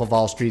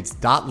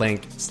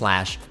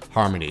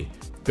thewolfofallstreets.link/harmony.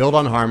 Build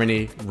on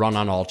Harmony, run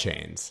on all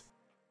chains.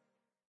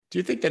 Do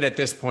you think that at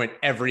this point,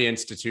 every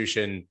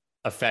institution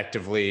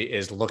effectively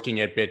is looking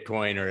at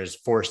Bitcoin or is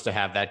forced to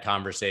have that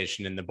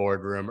conversation in the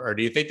boardroom? Or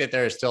do you think that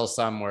there are still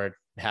some where it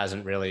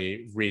hasn't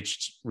really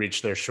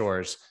reached their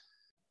shores?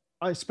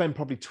 I spend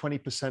probably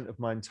 20% of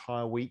my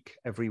entire week,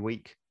 every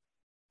week,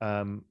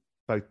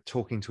 both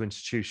talking to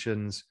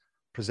institutions,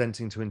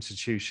 presenting to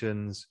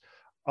institutions,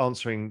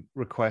 answering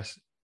requests.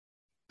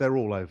 They're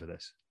all over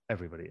this.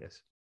 Everybody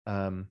is.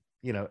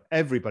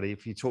 Everybody,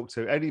 if you talk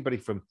to anybody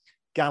from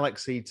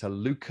Galaxy to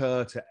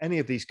Luca to any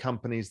of these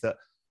companies that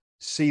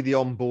see the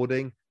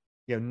onboarding,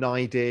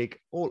 NYDIG,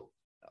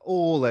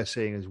 all they're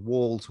seeing is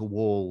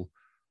wall-to-wall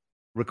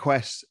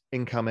requests,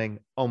 incoming,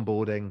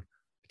 onboarding.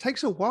 It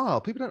takes a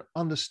while. People don't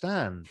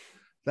understand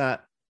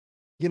that,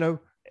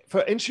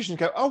 for institutions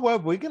to go, oh, well,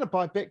 we're going to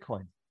buy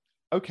Bitcoin.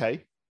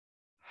 Okay.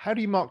 How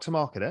do you mark to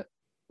market it?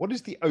 What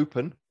is the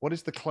open? What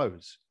is the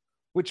close?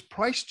 Which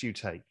price do you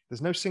take?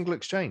 There's no single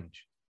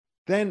exchange.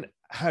 Then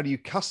how do you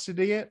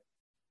custody it?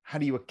 How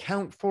do you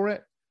account for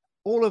it?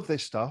 All of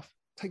this stuff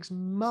takes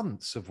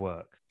months of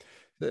work.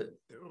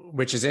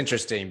 Which is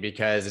interesting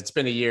because it's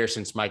been a year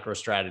since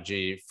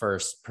MicroStrategy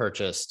first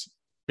purchased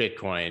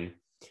Bitcoin.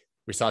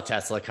 We saw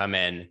Tesla come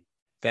in.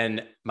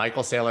 Then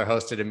Michael Saylor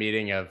hosted a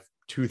meeting of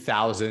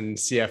 2,000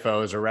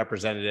 CFOs or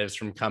representatives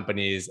from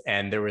companies.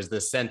 And there was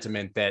this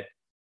sentiment that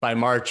by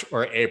March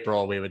or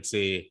April, we would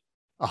see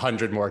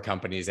 100 more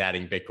companies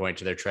adding Bitcoin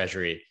to their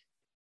treasury.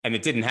 And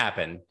it didn't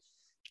happen.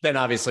 Then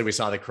obviously we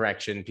saw the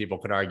correction. People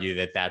could argue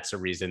that that's a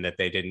reason that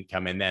they didn't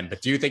come in then.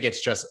 But do you think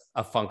it's just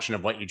a function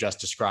of what you just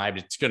described?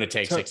 It's going to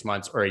take 6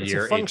 months or a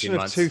year, 18 months? It's a function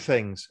of two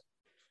things.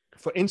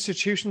 For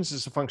institutions,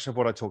 it's a function of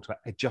what I talked about.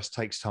 It just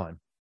takes time.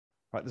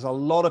 Right? There's a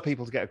lot of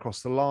people to get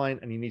across the line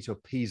and you need to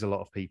appease a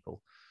lot of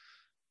people.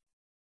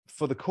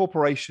 For the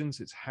corporations,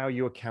 it's how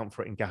you account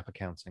for it in GAAP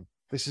accounting.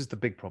 This is the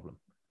big problem,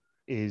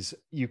 is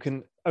you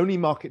can only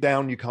mark it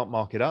down, you can't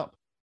mark it up,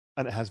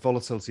 and it has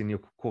volatility in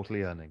your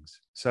quarterly earnings.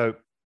 So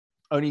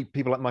only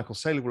people like Michael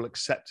Saylor will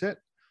accept it,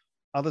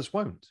 others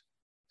won't.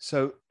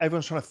 So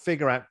everyone's trying to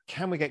figure out,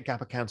 can we get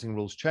GAAP accounting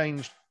rules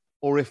changed?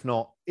 Or if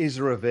not, is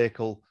there a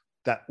vehicle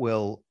that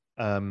will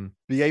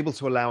be able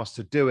to allow us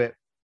to do it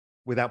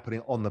without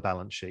putting it on the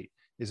balance sheet?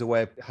 Is a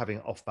way of having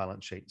it off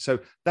balance sheet. So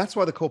that's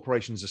why the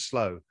corporations are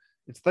slow.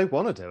 They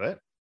want to do it.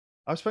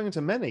 I've spoken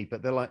to many,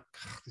 but they're like,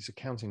 these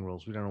accounting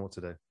rules, we don't know what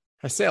to do.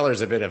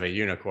 Saylor's a bit of a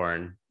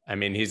unicorn. I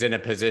mean, he's in a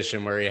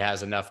position where he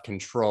has enough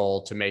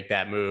control to make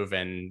that move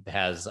and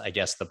has, I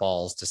guess, the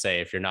balls to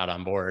say, if you're not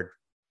on board,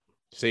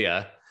 see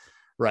ya.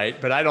 Right.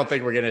 But I don't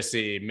think we're going to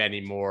see many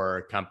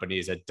more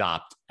companies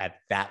adopt at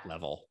that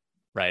level.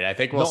 Right. I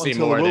think we'll see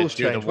more that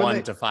do the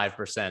 1% to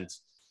 5%.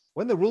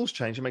 When the rules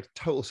change, it makes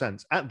total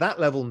sense. At that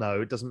level,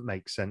 no, it doesn't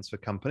make sense for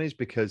companies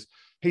because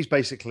he's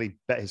basically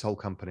bet his whole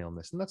company on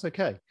this, and that's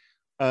okay.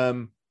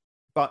 But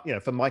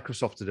for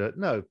Microsoft to do it,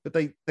 no. But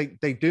they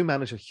do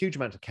manage a huge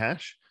amount of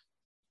cash,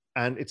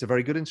 and it's a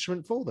very good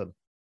instrument for them.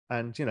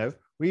 And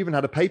we even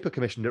had a paper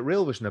commissioned at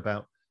Real Vision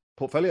about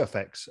portfolio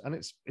effects, and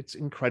it's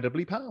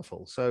incredibly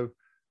powerful. So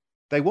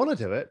they want to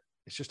do it.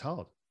 It's just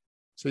hard.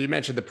 So you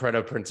mentioned the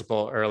Pareto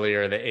principle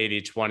earlier, the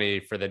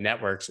 80-20 for the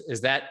networks.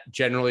 Is that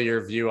generally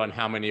your view on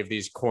how many of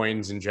these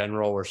coins in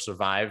general will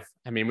survive?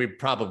 I mean, we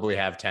probably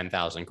have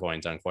 10,000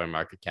 coins on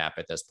CoinMarketCap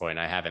at this point.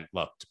 I haven't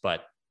looked,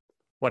 but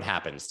what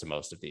happens to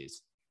most of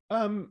these?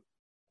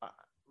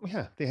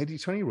 Yeah, the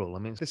 80-20 rule. I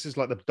mean, this is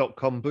like the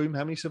dot-com boom.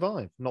 How many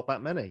survived? Not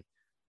that many.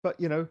 But,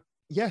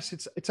 yes,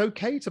 it's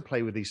okay to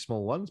play with these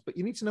small ones, but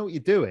you need to know what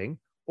you're doing,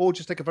 or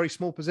just take a very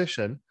small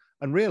position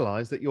and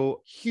realize that you're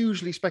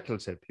hugely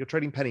speculative. You're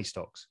trading penny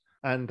stocks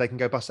and they can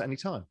go bust at any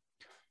time.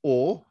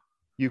 Or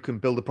you can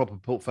build a proper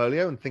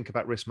portfolio and think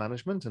about risk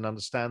management and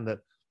understand that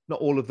not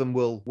all of them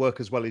will work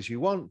as well as you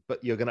want,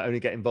 but you're going to only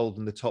get involved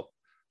in the top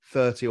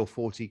 30 or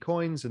 40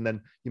 coins. And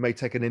then you may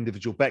take an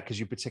individual bet because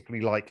you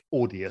particularly like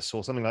Audius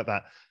or something like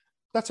that.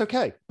 That's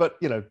okay. But,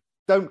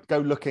 don't go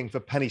looking for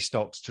penny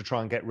stocks to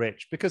try and get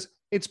rich, because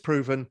it's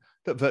proven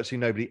that virtually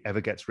nobody ever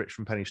gets rich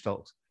from penny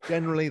stocks.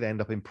 Generally, they end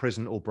up in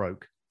prison or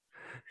broke.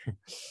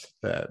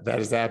 That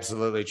is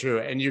absolutely true.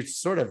 And you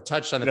sort of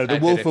touched on the fact the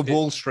Wolf of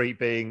Wall Street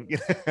being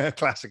a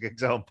classic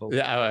example.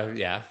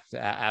 Yeah,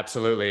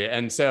 absolutely.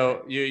 And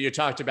so you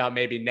talked about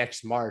maybe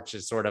next March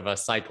as sort of a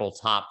cycle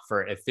top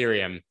for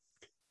Ethereum.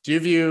 Do you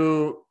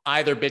view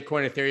either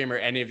Bitcoin, Ethereum, or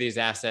any of these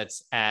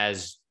assets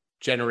as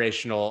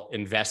generational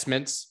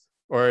investments?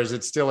 Or is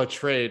it still a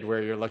trade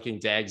where you're looking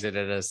to exit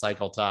at a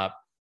cycle top?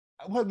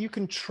 Well, you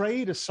can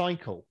trade a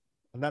cycle,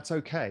 and that's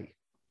okay.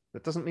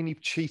 That doesn't mean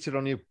you've cheated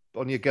on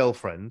your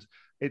girlfriend.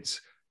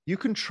 You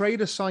can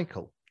trade a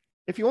cycle.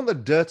 If you want the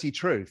dirty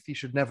truth, you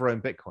should never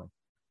own Bitcoin.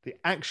 The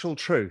actual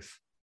truth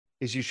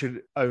is you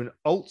should own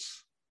alts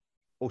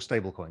or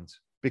stablecoins,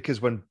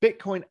 because when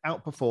Bitcoin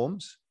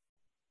outperforms,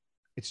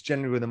 it's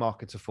generally when the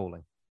markets are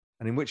falling.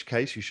 And in which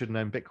case, you shouldn't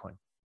own Bitcoin.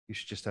 You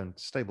should just own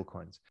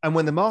stablecoins. And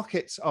when the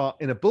markets are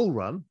in a bull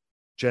run,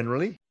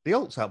 generally the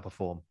alts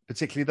outperform,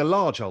 particularly the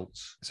large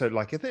alts, so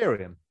like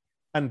Ethereum.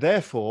 And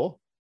therefore,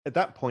 at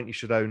that point, you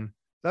should own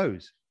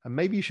those. And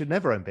maybe you should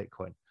never own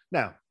Bitcoin.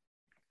 Now,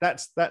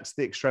 that's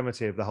the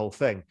extremity of the whole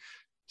thing.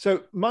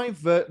 So my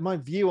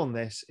view on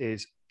this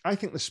is, I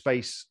think the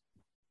space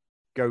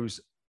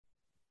the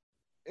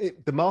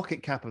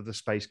market cap of the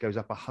space goes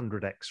up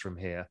 100x from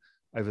here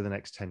over the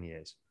next 10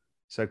 years.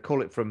 So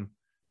call it from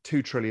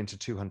 2 trillion to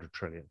 200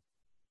 trillion.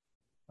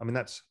 I mean,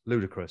 that's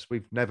ludicrous.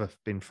 We've never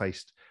been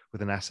faced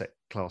with an asset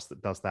class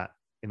that does that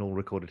in all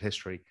recorded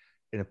history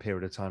in a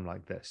period of time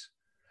like this.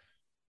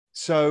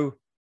 So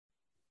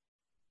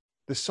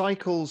the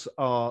cycles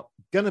are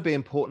going to be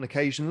important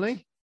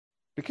occasionally,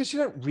 because you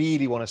don't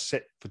really want to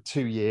sit for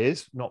 2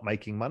 years not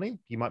making money.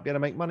 You might be able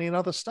to make money in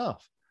other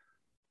stuff.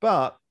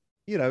 But,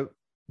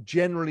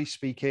 generally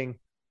speaking,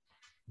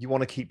 you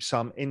want to keep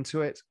some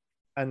into it.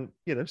 And,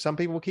 some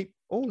people will keep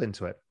all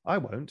into it. I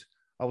won't.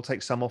 I will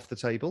take some off the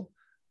table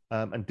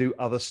and do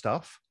other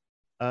stuff.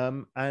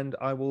 And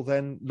I will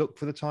then look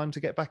for the time to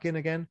get back in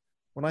again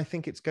when I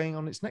think it's going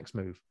on its next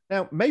move.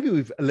 Now, maybe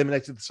we've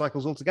eliminated the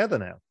cycles altogether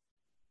now,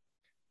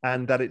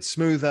 and that it's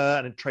smoother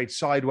and it trades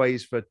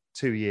sideways for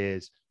 2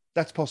 years.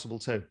 That's possible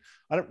too.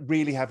 I don't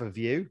really have a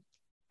view,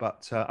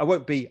 but I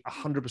won't be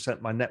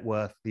 100% my net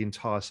worth the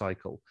entire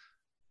cycle.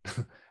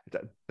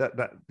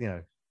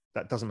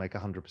 That doesn't make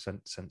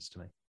 100% sense to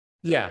me.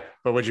 Yeah,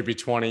 but would you be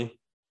 20?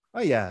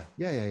 Oh yeah.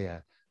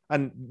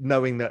 And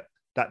knowing that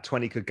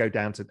 20 could go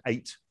down to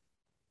 8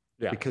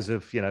 because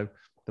of,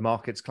 the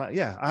market's.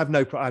 Yeah, I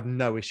have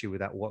no issue with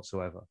that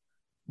whatsoever.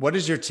 What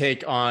is your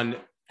take on,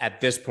 at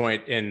this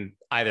point in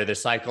either the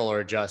cycle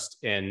or just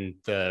in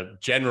the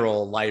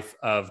general life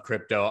of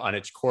crypto, on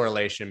its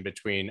correlation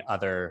between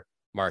other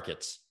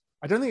markets?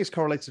 I don't think it's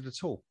correlated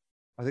at all.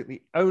 I think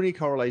the only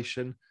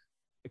correlation,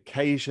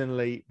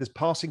 occasionally, there's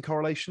passing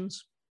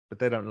correlations, but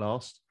they don't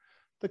last.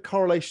 The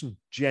correlation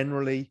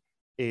generally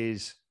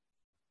is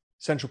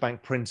central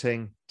bank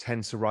printing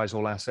tends to rise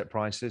all asset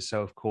prices.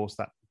 So, of course,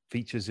 that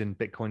features in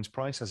Bitcoin's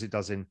price, as it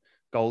does in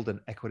gold and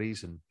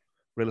equities and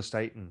real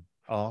estate and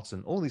art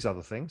and all these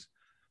other things.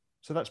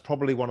 So that's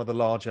probably one of the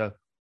larger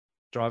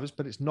drivers,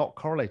 but it's not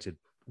correlated.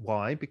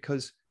 Why?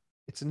 Because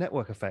it's a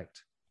network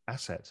effect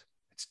asset.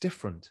 It's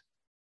different.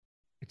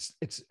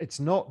 It's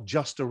not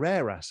just a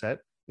rare asset.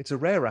 It's a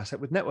rare asset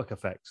with network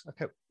effects.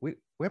 Okay, we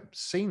haven't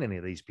seen any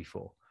of these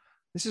before.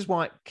 This is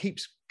why it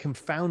keeps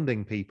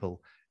confounding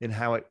people in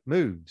how it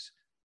moves.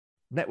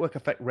 Network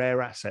effect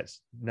rare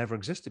assets never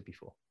existed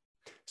before.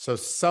 So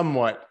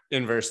somewhat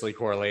inversely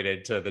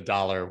correlated to the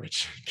dollar,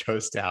 which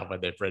goes down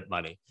when they print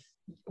money.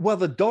 Well,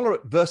 the dollar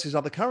versus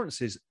other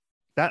currencies,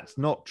 that's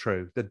not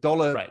true. The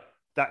dollar, right,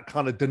 that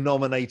kind of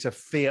denominator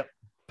fiat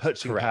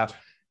purchasing power.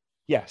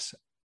 Yes.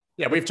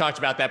 Yeah, we've talked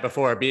about that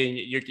before. Being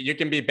you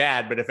can be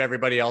bad, but if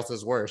everybody else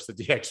is worse, the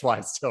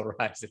DXY still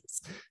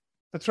rises.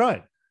 That's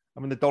right. I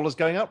mean, the dollar's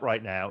going up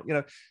right now,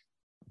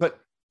 but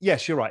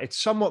yes, you're right. It's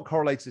somewhat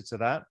correlated to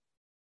that.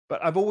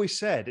 But I've always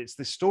said it's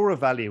the store of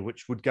value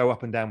which would go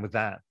up and down with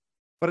that.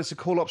 But it's a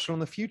call option on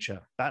the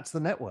future. That's the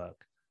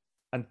network.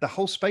 And the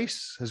whole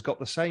space has got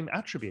the same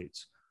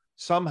attributes.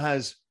 Some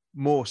is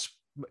more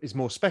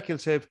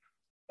speculative,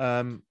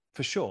 for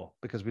sure,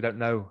 because we don't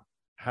know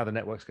how the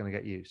network's going to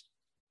get used.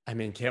 I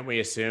mean, can't we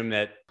assume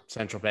that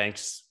central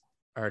banks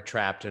are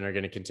trapped and are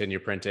going to continue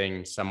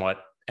printing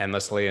somewhat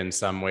endlessly in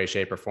some way,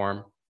 shape, or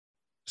form?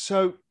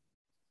 So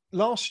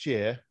last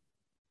year,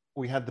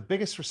 we had the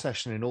biggest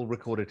recession in all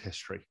recorded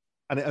history,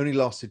 and it only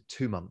lasted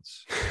 2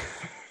 months.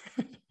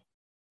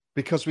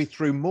 because we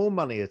threw more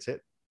money at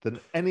it than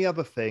any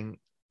other thing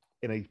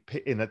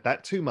in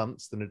that 2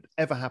 months than had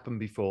ever happened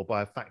before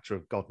by a factor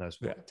of God knows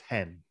what,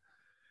 10.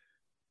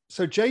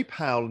 So Jay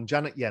Powell and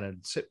Janet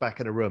Yellen sit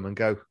back in a room and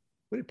go,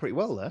 we did pretty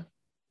well there.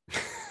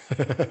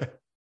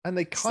 And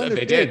they kind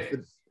of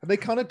did. They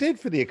kind of did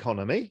for the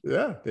economy.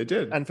 Yeah, they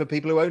did. And for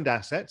people who owned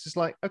assets, it's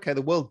like, okay,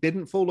 the world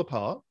didn't fall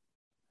apart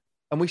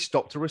and we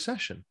stopped a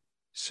recession.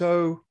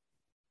 So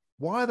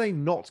why are they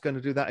not going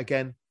to do that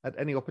again at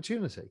any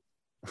opportunity?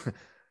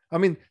 I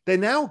mean, they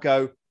now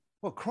go,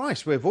 well,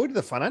 Christ, we avoided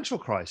the financial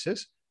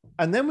crisis.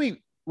 And then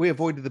we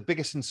avoided the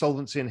biggest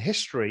insolvency in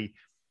history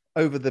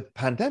over the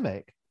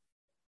pandemic.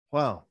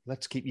 Well,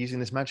 let's keep using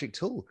this magic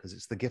tool because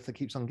it's the gift that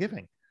keeps on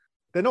giving.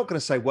 They're not going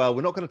to say, well,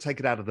 we're not going to take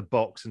it out of the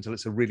box until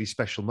it's a really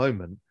special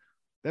moment.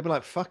 They'll be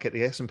like, fuck it,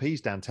 the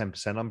S&P's down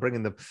 10%.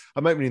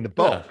 I'm opening the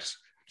box.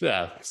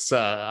 Yeah,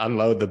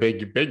 unload the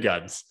big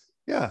guns.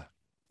 Yeah,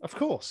 of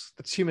course.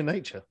 That's human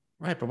nature.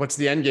 Right, but what's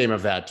the end game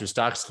of that? Do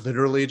stocks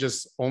literally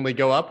just only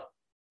go up?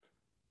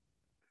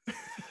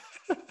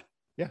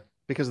 Yeah,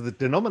 because of the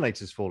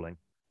denominators falling.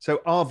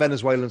 So are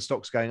Venezuelan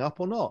stocks going up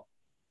or not?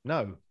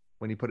 No,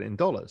 when you put it in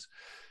dollars.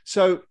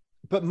 So,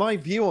 but my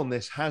view on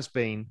this has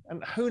been,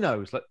 and who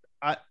knows,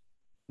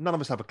 none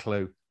of us have a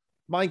clue.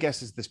 My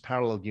guess is this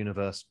parallel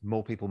universe,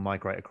 more people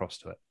migrate across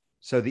to it.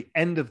 So the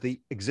end of the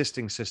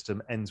existing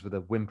system ends with a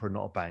whimper,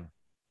 not a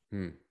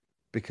bang.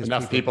 Because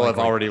enough people have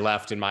already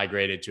left and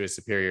migrated to a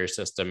superior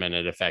system, and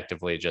it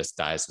effectively just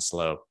dies a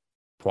slow,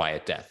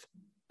 quiet death.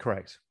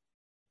 Correct.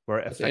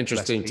 That's an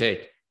interesting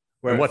take.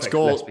 And what's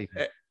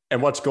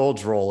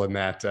gold's role in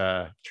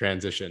that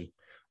transition?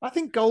 I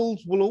think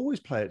gold will always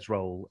play its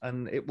role,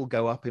 and it will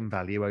go up in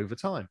value over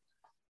time.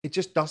 It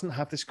just doesn't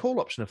have this call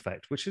option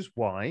effect, which is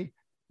why,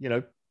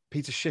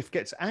 Peter Schiff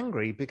gets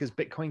angry because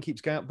Bitcoin keeps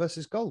going up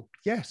versus gold.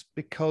 Yes,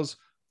 because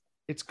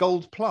it's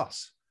gold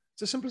plus.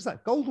 It's as simple as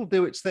that. Gold will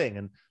do its thing.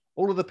 And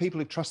all of the people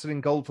who've trusted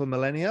in gold for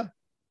millennia,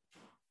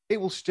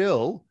 it will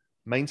still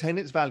maintain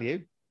its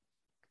value.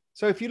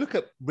 So if you look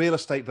at real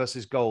estate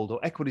versus gold or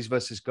equities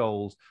versus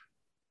gold,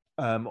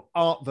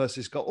 art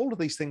versus gold, all of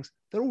these things,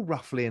 they're all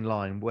roughly in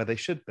line where they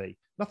should be.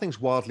 Nothing's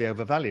wildly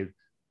overvalued.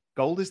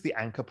 Gold is the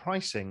anchor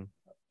pricing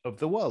of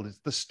the world. It's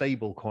the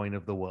stable coin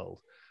of the world.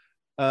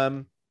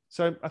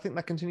 So I think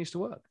that continues to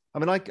work. I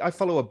mean, I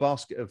follow a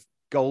basket of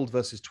gold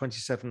versus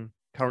 27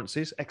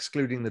 currencies,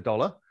 excluding the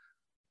dollar.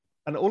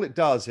 And all it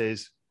does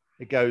is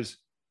it goes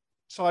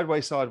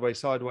sideways, sideways,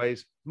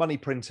 sideways, money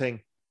printing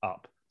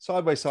up.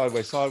 Sideways,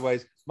 sideways,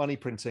 sideways, money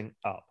printing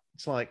up.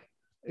 It's like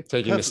it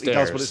perfectly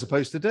does what it's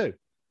supposed to do.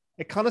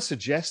 It kind of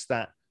suggests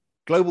that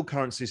global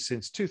currencies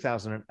since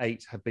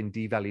 2008 have been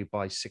devalued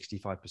by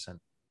 65%.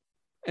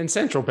 And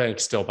central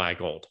banks still buy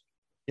gold.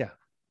 Yeah.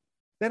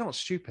 They're not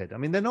stupid. I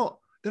mean, they don't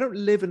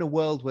live in a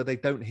world where they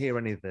don't hear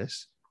any of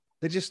this.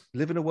 They just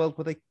live in a world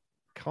where they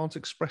can't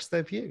express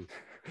their view.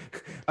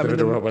 I mean, in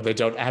a world where they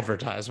don't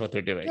advertise what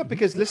they're doing. Yeah,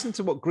 because listen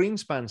to what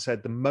Greenspan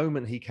said the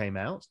moment he came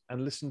out,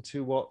 and listen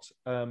to what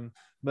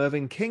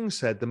Mervyn King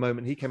said the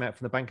moment he came out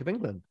from the Bank of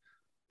England.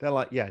 They're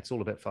like, yeah, it's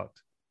all a bit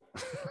fucked.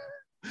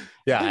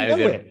 Yeah,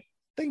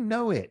 they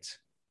know it.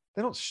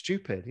 They're not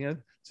stupid.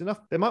 It's enough.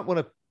 They might want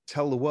to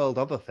tell the world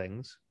other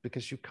things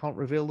because you can't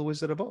reveal the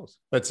Wizard of Oz.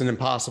 That's an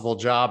impossible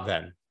job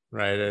then,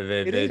 right?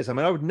 It is. I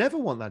mean, I would never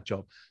want that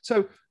job.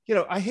 So,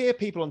 I hear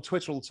people on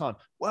Twitter all the time,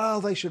 well,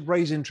 they should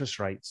raise interest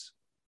rates.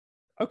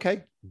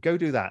 Okay, go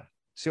do that.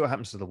 See what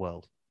happens to the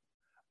world.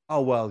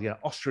 Oh, well,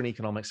 Austrian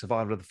economics,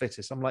 survival of the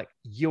fittest. I'm like,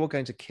 you are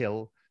going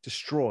to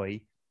destroy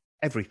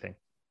everything.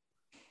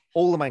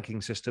 All the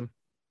banking system,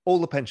 all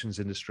the pensions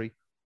industry,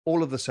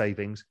 all of the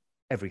savings,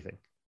 everything.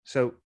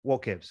 So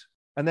what gives?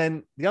 And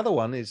then the other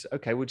one is,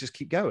 okay, we'll just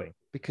keep going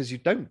because you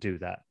don't do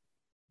that.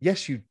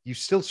 Yes, you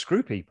still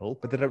screw people,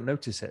 but they don't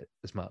notice it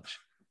as much.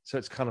 So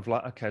it's kind of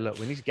like, okay, look,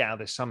 we need to get out of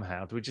this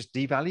somehow. Do we just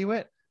devalue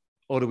it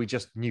or do we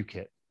just nuke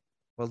it?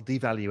 Well,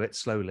 devalue it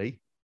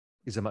slowly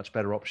is a much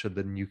better option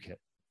than nuke it.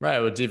 Right.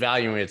 Well,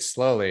 devaluing it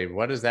slowly,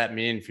 what does that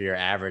mean for your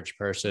average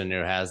person who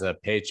has a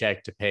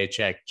paycheck to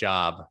paycheck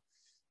job?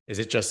 Is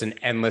it just an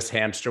endless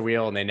hamster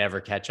wheel and they never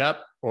catch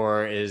up?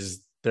 Or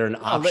is there an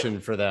option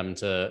for them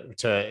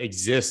to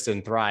exist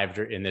and thrive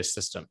in this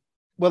system?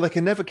 Well, they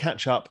can never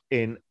catch up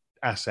in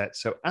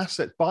assets. So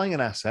buying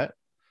an asset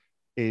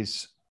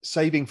is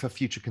saving for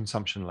future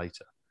consumption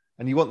later.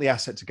 And you want the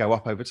asset to go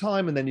up over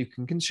time and then you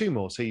can consume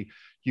more. So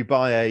you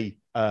buy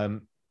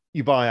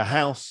a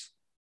house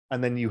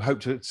and then you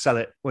hope to sell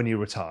it when you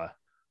retire.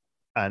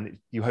 And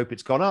you hope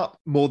it's gone up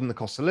more than the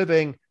cost of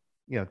living.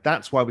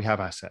 That's why we have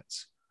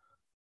assets.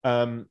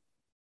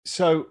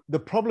 So the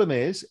problem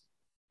is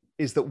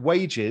that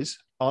wages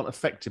aren't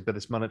affected by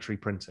this monetary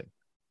printing.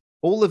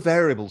 All the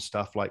variable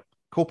stuff like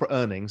corporate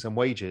earnings and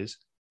wages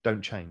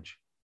don't change.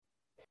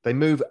 They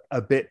move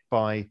a bit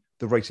by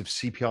the rate of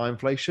CPI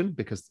inflation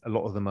because a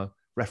lot of them are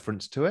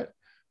referenced to it,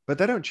 but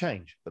they don't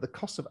change. But the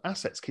cost of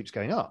assets keeps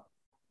going up.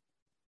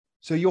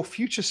 So your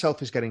future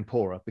self is getting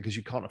poorer because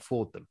you can't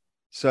afford them.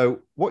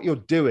 So what you're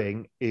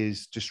doing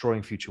is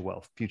destroying future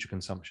wealth, future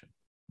consumption.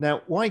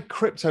 Now, why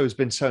crypto has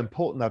been so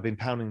important that I've been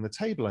pounding the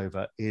table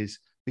over is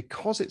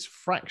because it's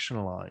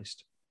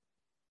fractionalized.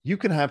 You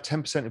can have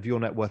 10% of your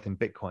net worth in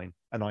Bitcoin,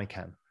 and I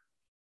can,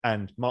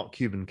 and Mark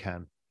Cuban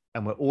can,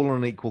 and we're all on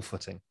an equal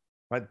footing,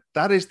 right?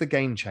 That is the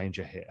game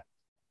changer here.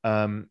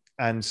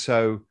 And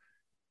so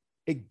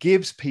it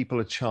gives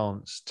people a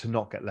chance to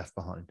not get left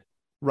behind.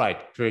 Right,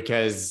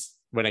 because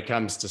when it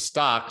comes to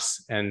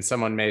stocks, and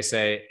someone may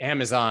say,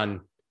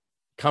 Amazon,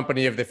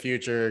 company of the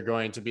future,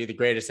 going to be the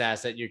greatest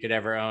asset you could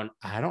ever own.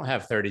 I don't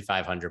have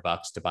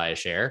 $3,500 to buy a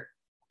share.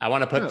 I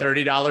want to put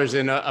 $30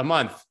 in a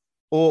month.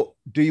 Or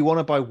do you want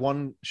to buy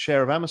one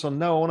share of Amazon?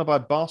 No, I want to buy a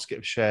basket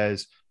of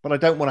shares, but I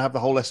don't want to have the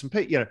whole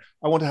S&P. I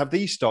want to have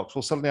these stocks.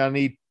 Well, suddenly I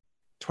need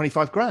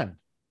 25 grand.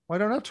 Well, I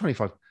don't have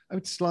 25.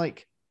 It's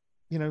like,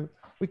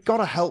 we've got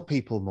to help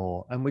people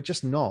more, and we're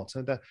just not.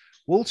 And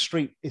Wall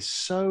Street is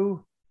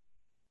so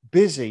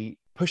busy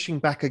pushing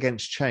back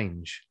against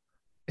change.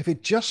 If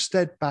it just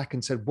stepped back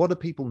and said, what do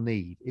people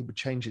need? It would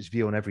change its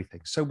view on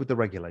everything. So would the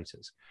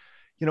regulators.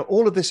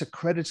 All of this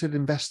accredited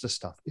investor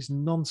stuff is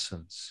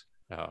nonsense.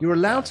 Oh, you're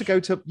allowed to go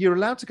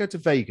to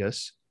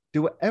Vegas,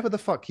 do whatever the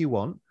fuck you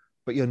want,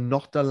 but you're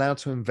not allowed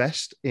to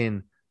invest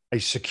in a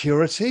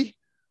security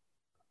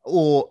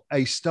or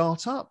a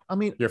startup. I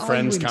mean, your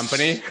friend's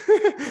company.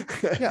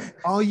 Yeah.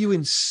 Are you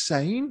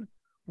insane?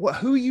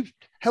 Who are you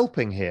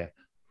helping here?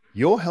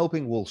 You're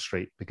helping Wall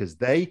Street because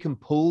they can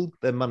pull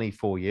their money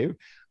for you,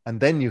 and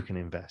then you can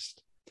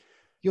invest.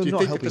 You're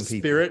not helping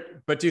people.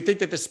 But do you think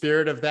that the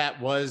spirit of that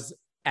was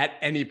at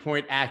any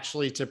point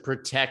actually to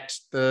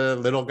protect the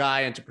little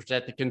guy and to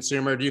protect the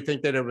consumer? Do you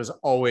think that it was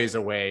always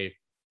a way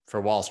for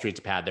Wall Street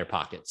to pad their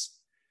pockets?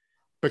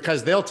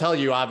 Because they'll tell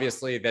you,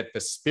 obviously, that the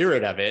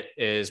spirit of it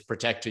is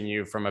protecting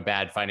you from a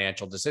bad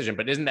financial decision.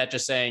 But isn't that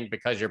just saying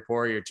because you're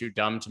poor, you're too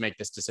dumb to make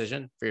this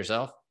decision for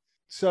yourself?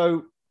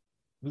 So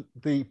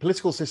the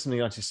political system in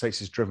the United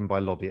States is driven by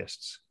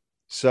lobbyists.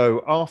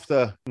 So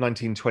after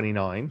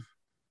 1929,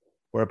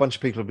 where a bunch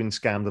of people have been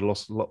scammed and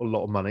lost a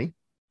lot of money,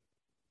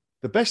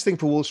 the best thing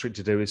for Wall Street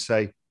to do is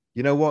say,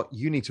 you know what?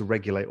 You need to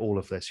regulate all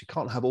of this. You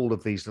can't have all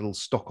of these little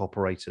stock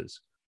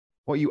operators.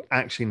 What you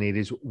actually need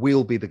is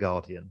we'll be the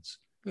guardians.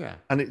 Yeah.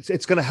 And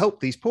it's going to help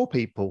these poor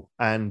people.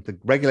 And the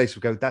regulators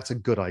will go, that's a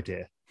good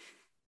idea.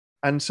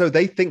 And so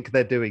they think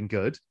they're doing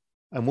good.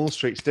 And Wall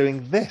Street's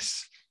doing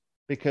this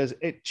because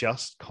it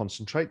just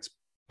concentrates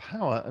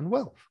power and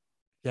wealth.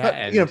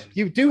 Yeah. But,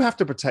 you do have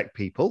to protect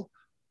people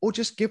or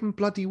just give them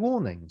bloody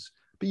warnings.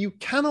 But you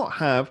cannot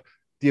have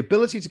the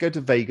ability to go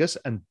to Vegas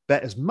and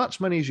bet as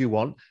much money as you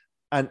want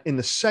and in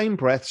the same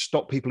breath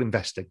stop people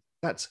investing.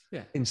 That's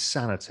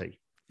insanity.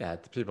 Yeah,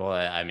 the people,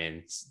 I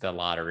mean, it's the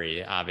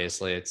lottery,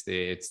 obviously, it's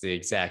the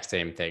exact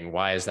same thing.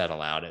 Why is that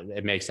allowed?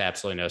 It makes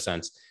absolutely no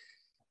sense.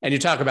 And you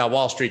talk about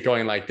Wall Street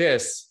going like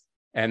this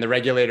and the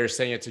regulators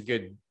saying it's a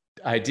good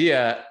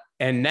idea.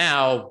 And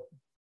now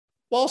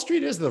Wall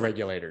Street is the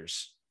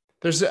regulators.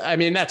 That's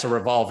a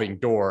revolving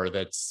door.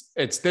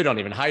 They don't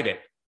even hide it.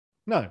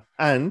 No.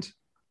 And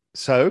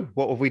so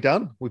what have we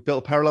done? We've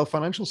built a parallel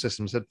financial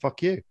system, said,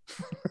 fuck you.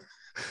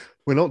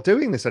 We're not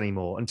doing this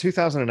anymore. And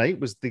 2008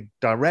 was the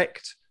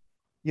direct,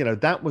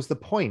 that was the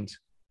point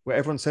where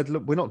everyone said,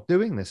 look, we're not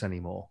doing this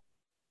anymore.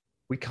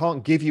 We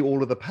can't give you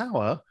all of the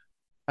power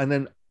and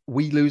then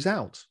we lose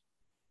out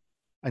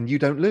and you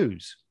don't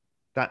lose.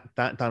 That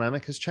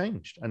dynamic has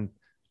changed. And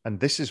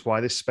this is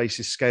why this space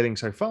is scaling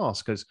so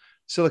fast, because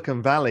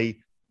Silicon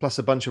Valley plus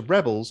a bunch of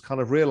rebels kind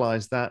of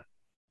realized that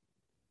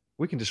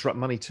we can disrupt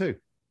money too.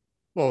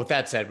 Well, with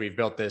that said, we've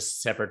built this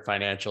separate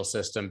financial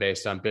system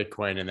based on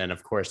Bitcoin and then,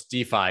 of course,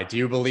 DeFi. Do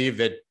you believe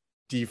that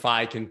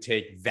DeFi can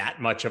take that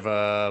much of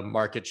a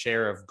market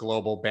share of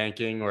global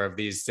banking or of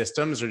these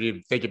systems, or do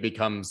you think it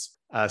becomes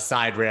a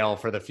side rail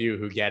for the few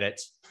who get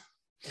it?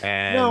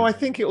 No, I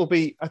think it will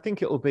be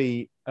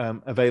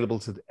available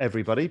to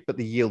everybody, but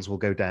the yields will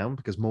go down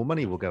because more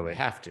money will go in.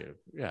 Have to,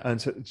 yeah.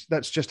 And so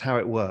that's just how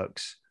it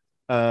works.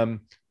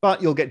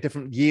 But you'll get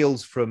different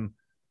yields from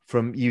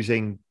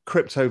using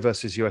crypto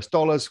versus US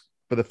dollars,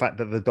 for the fact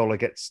that the dollar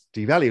gets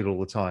devalued all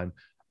the time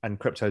and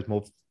crypto is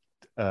more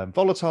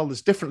volatile.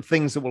 There's different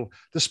things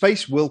the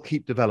space will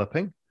keep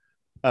developing.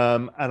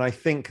 And I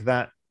think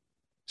that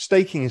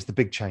staking is the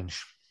big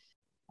change.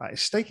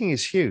 Staking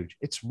is huge.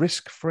 It's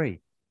risk-free.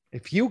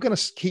 If you're going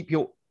to keep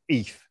your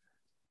ETH,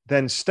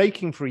 then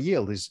staking for a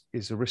yield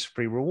is a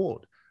risk-free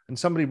reward. And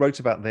somebody wrote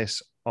about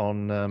this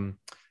on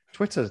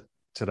Twitter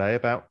today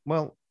about,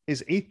 well,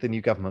 is ETH the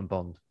new government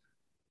bond?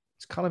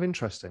 It's kind of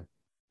interesting.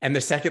 And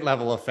the second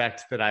level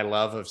effect that I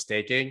love of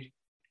staking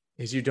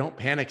is you don't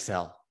panic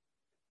sell.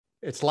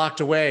 It's locked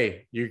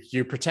away.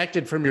 You're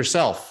protected from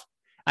yourself.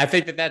 I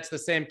think that that's the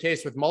same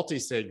case with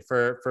multi-sig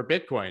for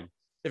Bitcoin.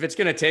 If it's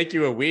going to take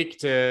you a week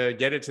to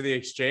get it to the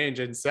exchange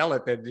and sell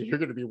it, then you're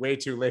going to be way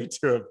too late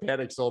to have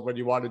panic sold when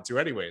you wanted to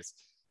anyways.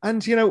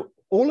 And,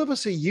 all of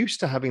us are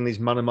used to having these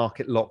money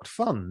market locked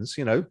funds,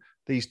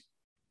 these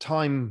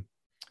time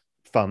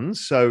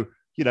funds. So,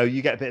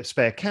 you get a bit of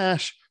spare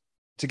cash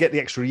to get the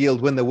extra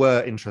yield when there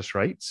were interest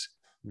rates.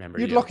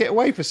 You'd lock it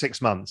away for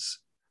 6 months.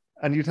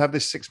 and you'd have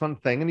this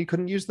 6-month thing and you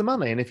couldn't use the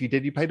money. And if you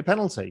did, you paid a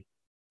penalty.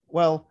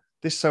 Well,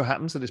 this so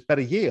happens that it's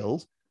better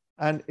yield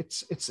and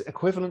it's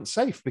equivalent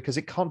safe because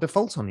it can't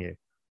default on you.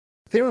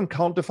 Ethereum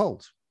can't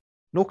default,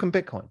 nor can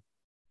Bitcoin.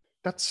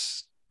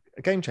 That's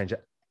a game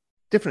changer.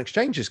 Different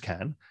exchanges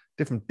can,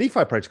 different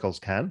DeFi protocols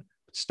can,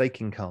 but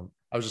staking can't.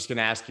 I was just going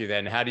to ask you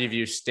then, how do you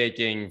view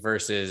staking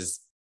versus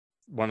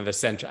one of the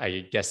central,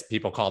 I guess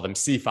people call them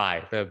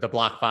CeFi, the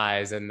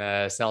BlockFis and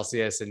the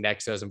Celsius and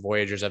Nexos and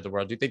Voyagers of the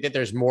world? Do you think that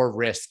there's more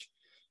risk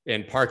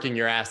in parking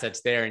your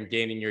assets there and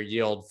gaining your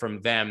yield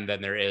from them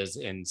than there is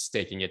in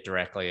staking it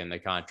directly in the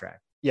contract?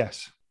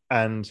 Yes.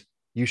 And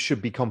you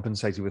should be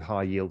compensated with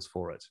high yields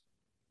for it.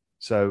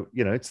 So,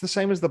 it's the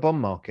same as the bond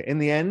market. In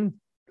the end,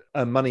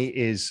 money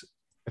is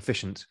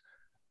efficient.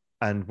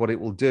 And what it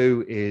will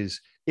do is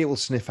it will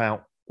sniff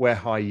out where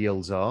high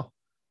yields are.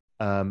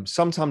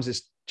 Sometimes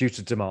it's due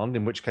to demand,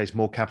 in which case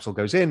more capital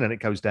goes in and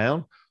it goes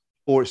down,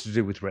 or it's to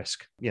do with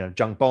risk.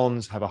 Junk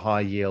bonds have a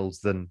higher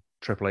yields than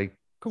AAA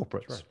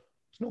corporates. Sure.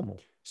 It's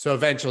normal. So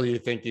eventually you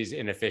think these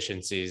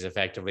inefficiencies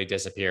effectively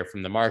disappear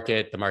from the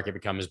market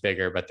becomes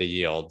bigger, but the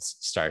yields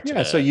start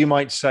to... So you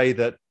might say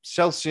that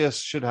Celsius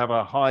should have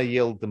a higher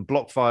yield than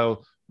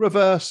BlockFi,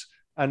 reverse,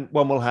 and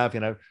one will have,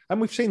 and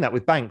we've seen that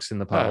with banks in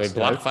the past.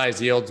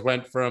 BlockFi's yields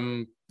went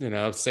from,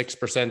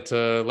 6%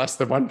 to less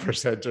than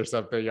 1% or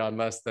something on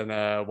less than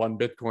one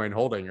Bitcoin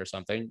holding or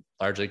something,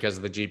 largely because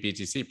of the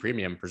GBTC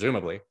premium,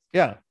 presumably.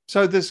 Yeah.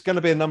 So there's going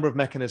to be a number of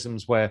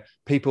mechanisms where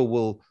people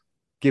will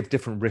give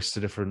different risks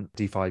to different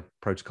DeFi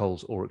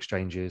protocols or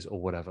exchanges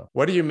or whatever.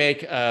 What do you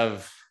make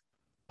of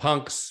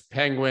punks,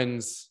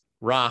 penguins,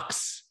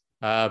 rocks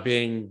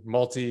being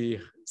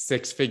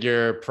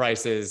multi-six-figure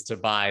prices to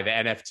buy the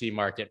NFT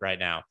market right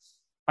now?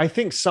 I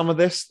think some of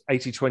this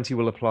 80-20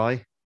 will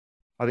apply.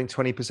 I think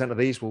 20% of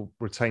these will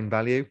retain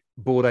value.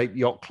 Bored Ape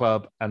Yacht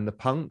Club and the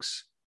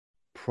punks,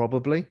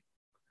 probably,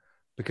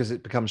 because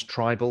it becomes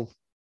tribal.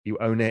 You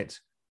own it.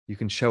 You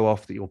can show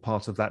off that you're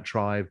part of that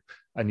tribe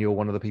and you're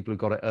one of the people who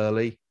got it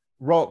early.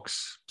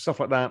 Rocks,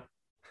 stuff like that.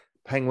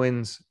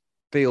 Penguins,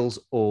 feels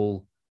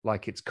all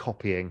like it's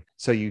copying.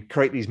 So you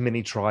create these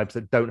mini tribes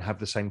that don't have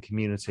the same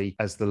community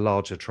as the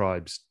larger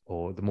tribes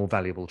or the more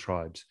valuable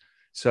tribes.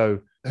 So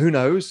who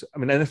knows? I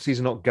mean, NFTs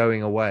are not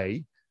going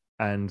away.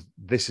 And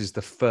this is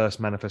the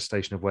first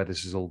manifestation of where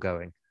this is all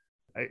going.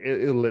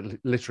 It'll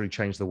literally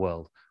change the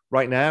world.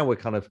 Right now, we're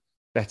kind of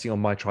betting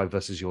on my tribe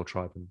versus your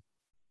tribe, and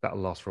that'll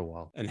last for a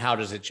while. And how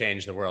does it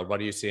change the world? What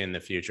do you see in the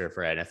future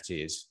for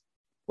NFTs?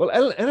 Well,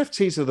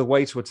 NFTs are the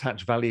way to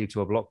attach value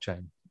to a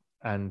blockchain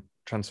and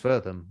transfer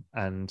them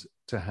and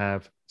to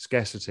have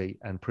scarcity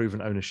and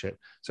proven ownership.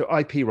 So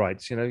IP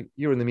rights,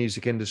 you're in the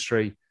music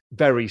industry.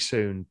 Very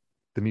soon,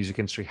 the music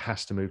industry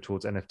has to move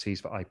towards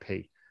NFTs for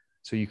IP.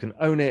 So you can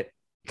own it,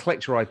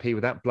 collect your IP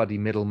without bloody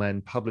middlemen,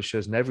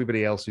 publishers, and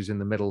everybody else who's in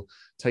the middle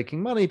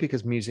taking money,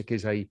 because music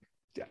is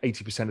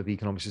 80% of the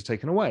economics is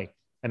taken away.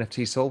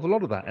 NFTs solve a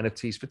lot of that.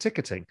 NFTs for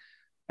ticketing,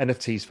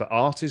 NFTs for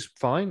art is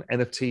fine.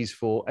 NFTs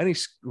for any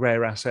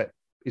rare asset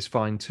is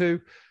fine too.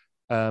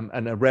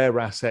 And a rare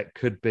asset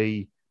could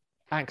be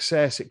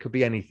access. It could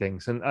be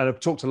anything. And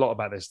I've talked a lot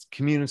about this.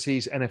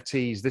 Communities,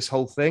 NFTs, this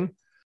whole thing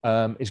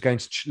is going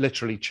to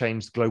literally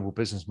change the global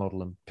business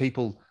model. And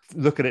people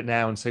look at it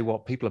now and say,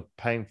 what, people are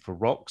paying for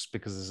rocks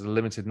because there's a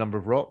limited number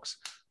of rocks?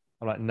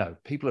 I'm like, no,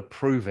 people are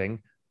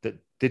proving that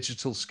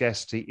digital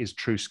scarcity is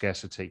true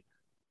scarcity.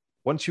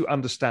 Once you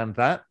understand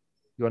that,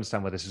 you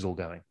understand where this is all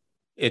going.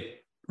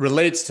 It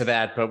relates to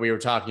that, but we were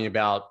talking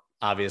about,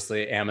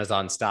 obviously,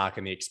 Amazon stock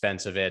and the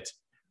expense of it.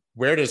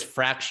 Where does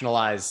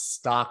fractionalized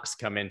stocks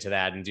come into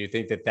that? And do you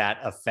think that that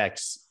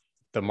affects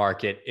the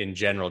market in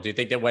general? Do you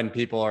think that when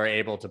people are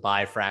able to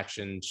buy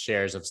fraction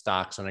shares of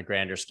stocks on a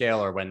grander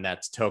scale, or when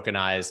that's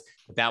tokenized,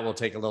 that will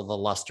take a little of the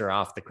luster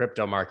off the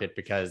crypto market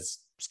because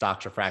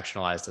stocks are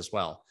fractionalized as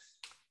well?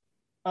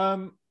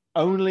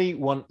 Only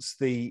once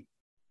the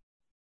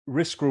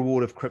risk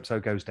reward of crypto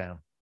goes down.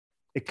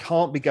 It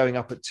can't be going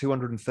up at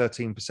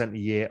 213% a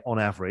year on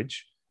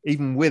average,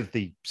 even with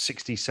the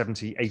 60,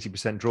 70,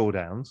 80%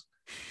 drawdowns.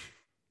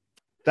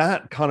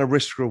 That kind of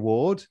risk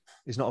reward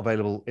is not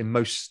available in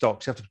most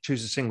stocks. You have to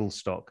choose a single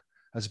stock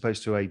as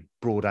opposed to a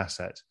broad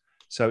asset.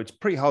 So it's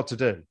pretty hard to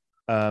do.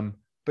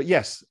 But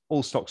yes,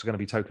 all stocks are going to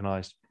be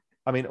tokenized.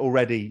 I mean,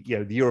 already,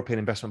 the European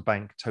Investment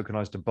Bank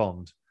tokenized a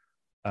bond,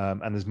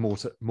 and there's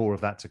more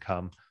of that to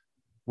come.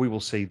 We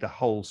will see the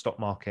whole stock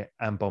market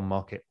and bond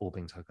market all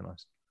being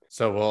tokenized.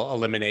 So we'll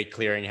eliminate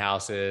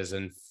clearinghouses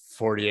and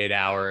 48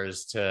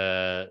 hours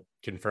to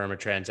confirm a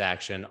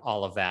transaction.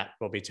 All of that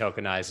will be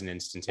tokenized and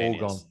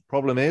instantaneous. All gone.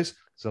 Problem is,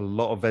 there's a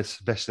lot of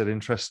vested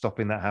interest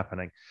stopping that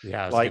happening.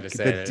 Yeah, I was like going to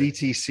say the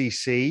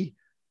DTCC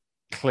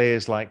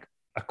clears like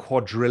 $2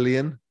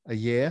 quadrillion a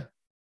year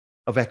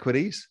of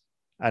equities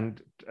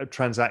and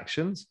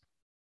transactions.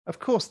 Of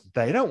course,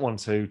 they don't want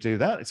to do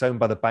that. It's owned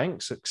by the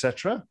banks,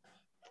 etc.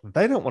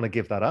 They don't want to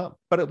give that up,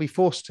 but it'll be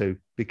forced to,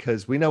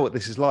 because we know what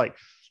this is like.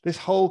 This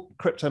whole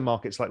crypto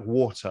market's like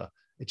water.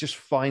 It just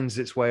finds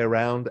its way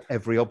around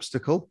every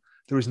obstacle.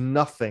 there is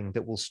nothing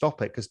that will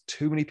stop it because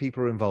too many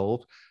people are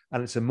involved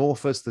and it's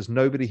amorphous. There's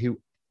nobody who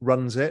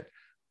runs it.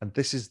 And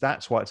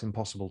that's why it's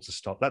impossible to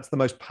stop. That's the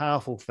most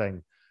powerful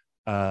thing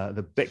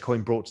that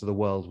Bitcoin brought to the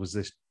world, was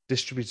this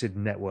distributed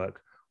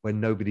network where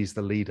nobody's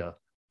the leader,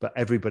 but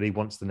everybody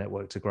wants the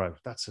network to grow.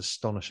 That's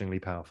astonishingly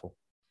powerful.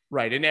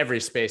 Right. In every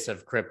space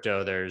of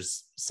crypto,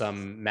 there's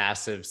some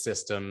massive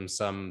system,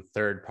 some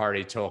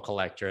third-party toll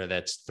collector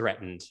that's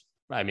threatened.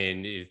 I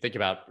mean, you think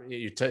about,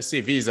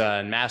 see Visa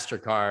and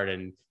MasterCard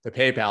and the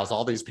PayPals,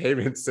 all these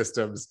payment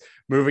systems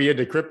moving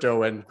into crypto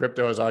when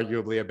crypto is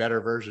arguably a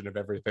better version of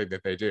everything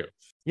that they do.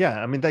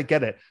 Yeah, I mean, they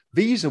get it.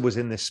 Visa was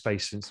in this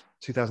space since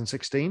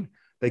 2016.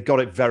 They got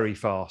it very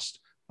fast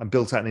and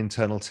built out an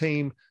internal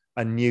team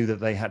and knew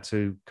that they had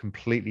to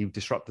completely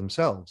disrupt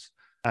themselves.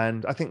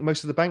 And I think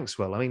most of the banks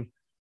will. I mean,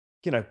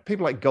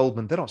 people like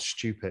Goldman, they're not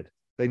stupid.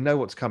 They know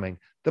what's coming.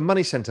 The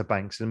money center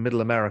banks in middle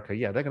America,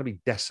 they're going to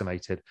be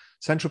decimated.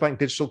 Central bank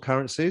digital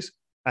currencies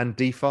and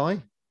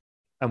DeFi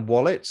and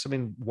wallets. I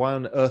mean, why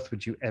on earth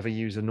would you ever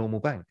use a normal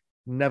bank?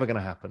 Never going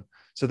to happen.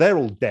 So they're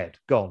all dead,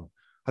 gone.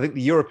 I think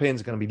the Europeans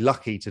are going to be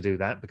lucky to do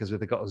that because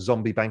they've got a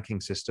zombie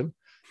banking system,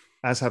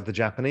 as have the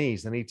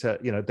Japanese. They need to,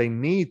 they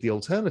need the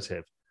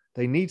alternative.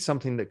 They need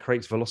something that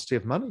creates velocity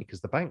of money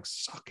because the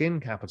banks suck in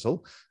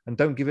capital and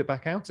don't give it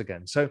back out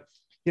again. So,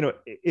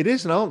 it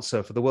is an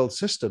answer for the world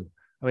system.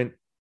 I mean,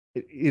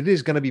 it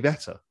is going to be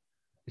better.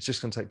 It's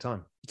just going to take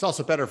time. It's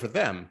also better for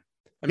them.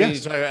 I mean,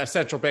 yes. A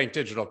central bank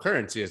digital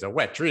currency is a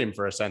wet dream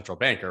for a central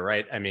banker,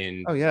 right? I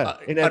mean,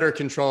 utter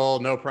control,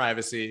 no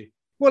privacy.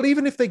 Well,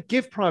 even if they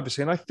give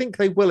privacy, and I think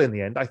they will in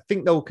the end, I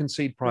think they'll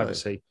concede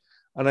privacy. Right.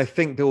 And I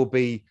think there will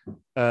be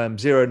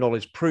zero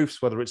knowledge proofs,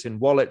 whether it's in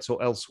wallets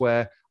or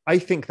elsewhere. I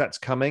think that's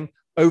coming.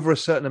 Over a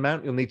certain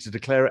amount, you'll need to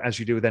declare it as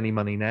you do with any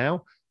money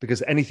now,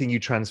 because anything you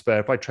transfer,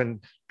 if I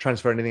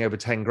transfer anything over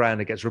 10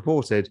 grand, it gets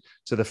reported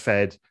to the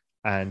Fed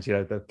and,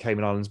 the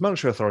Cayman Islands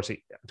Monetary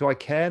Authority. Do I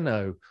care?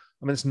 No.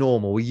 I mean, it's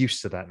normal. We're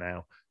used to that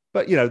now.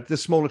 But, the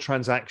smaller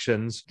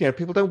transactions,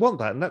 people don't want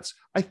that. And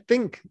I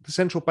think the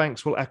central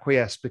banks will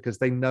acquiesce because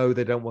they know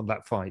they don't want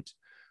that fight.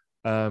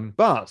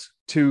 But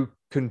to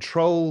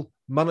control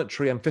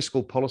monetary and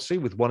fiscal policy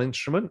with one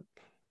instrument,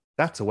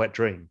 that's a wet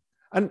dream.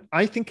 And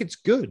I think it's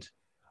good.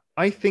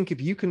 I think if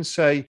you can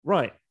say,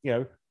 right,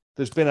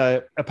 there's been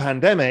a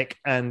pandemic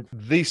and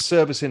these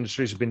service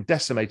industries have been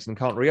decimated and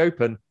can't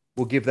reopen,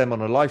 we'll give them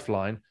on a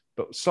lifeline.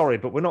 But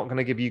we're not going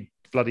to give you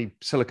bloody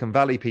Silicon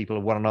Valley people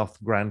a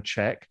 $1.5 grand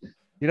check.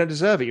 You don't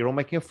deserve it. You're all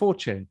making a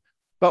fortune.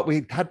 But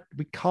we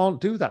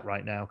can't do that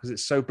right now because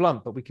it's so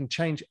blunt, but we can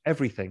change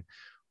everything.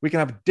 We can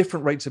have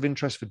different rates of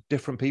interest for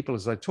different people,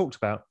 as I talked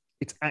about.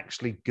 It's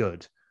actually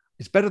good.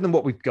 It's better than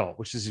what we've got,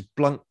 which is this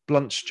blunt,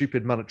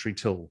 stupid monetary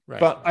tool.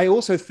 Right. But I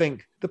also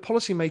think the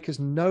policymakers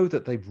know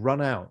that they've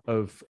run out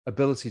of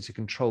ability to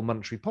control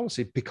monetary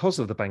policy because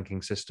of the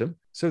banking system.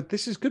 So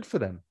this is good for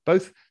them.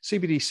 Both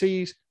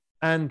CBDCs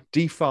and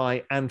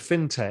DeFi and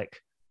FinTech,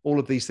 all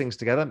of these things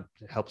together,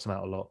 it helps them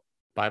out a lot.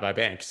 Bye-bye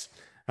banks.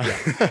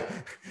 Yeah.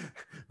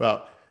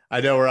 Well, I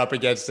know we're up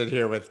against it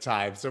here with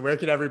time. So where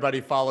can everybody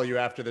follow you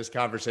after this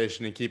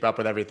conversation and keep up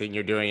with everything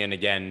you're doing? And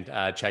again,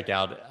 check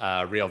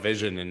out Real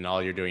Vision and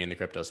all you're doing in the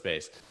crypto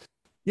space.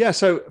 Yeah,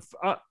 so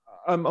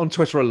I'm on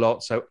Twitter a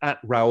lot. So at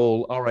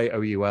Raoul,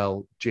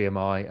 Raoul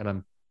GMI, and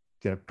I'm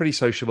pretty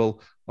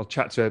sociable. I'll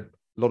chat to a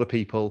lot of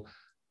people.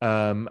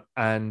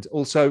 And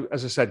also,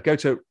 as I said, go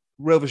to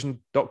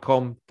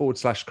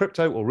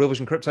realvision.com/crypto or Real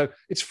Vision Crypto.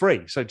 It's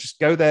free. So just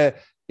go there,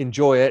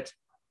 enjoy it.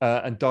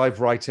 And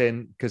dive right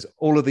in, because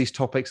all of these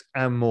topics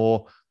and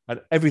more and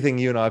everything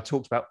you and I have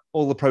talked about,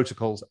 all the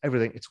protocols,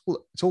 everything, it's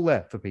all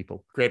there for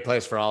people. Great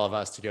place for all of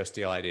us to go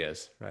steal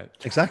ideas, right?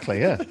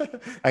 Exactly, yeah.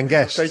 And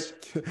guests.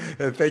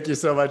 Thank you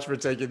so much for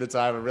taking the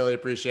time. I really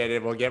appreciate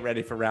it. We'll get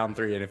ready for round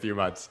 3 in a few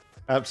months.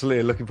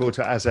 Absolutely. Looking forward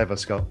to it as ever,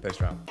 Scott.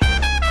 Thanks, Raoul.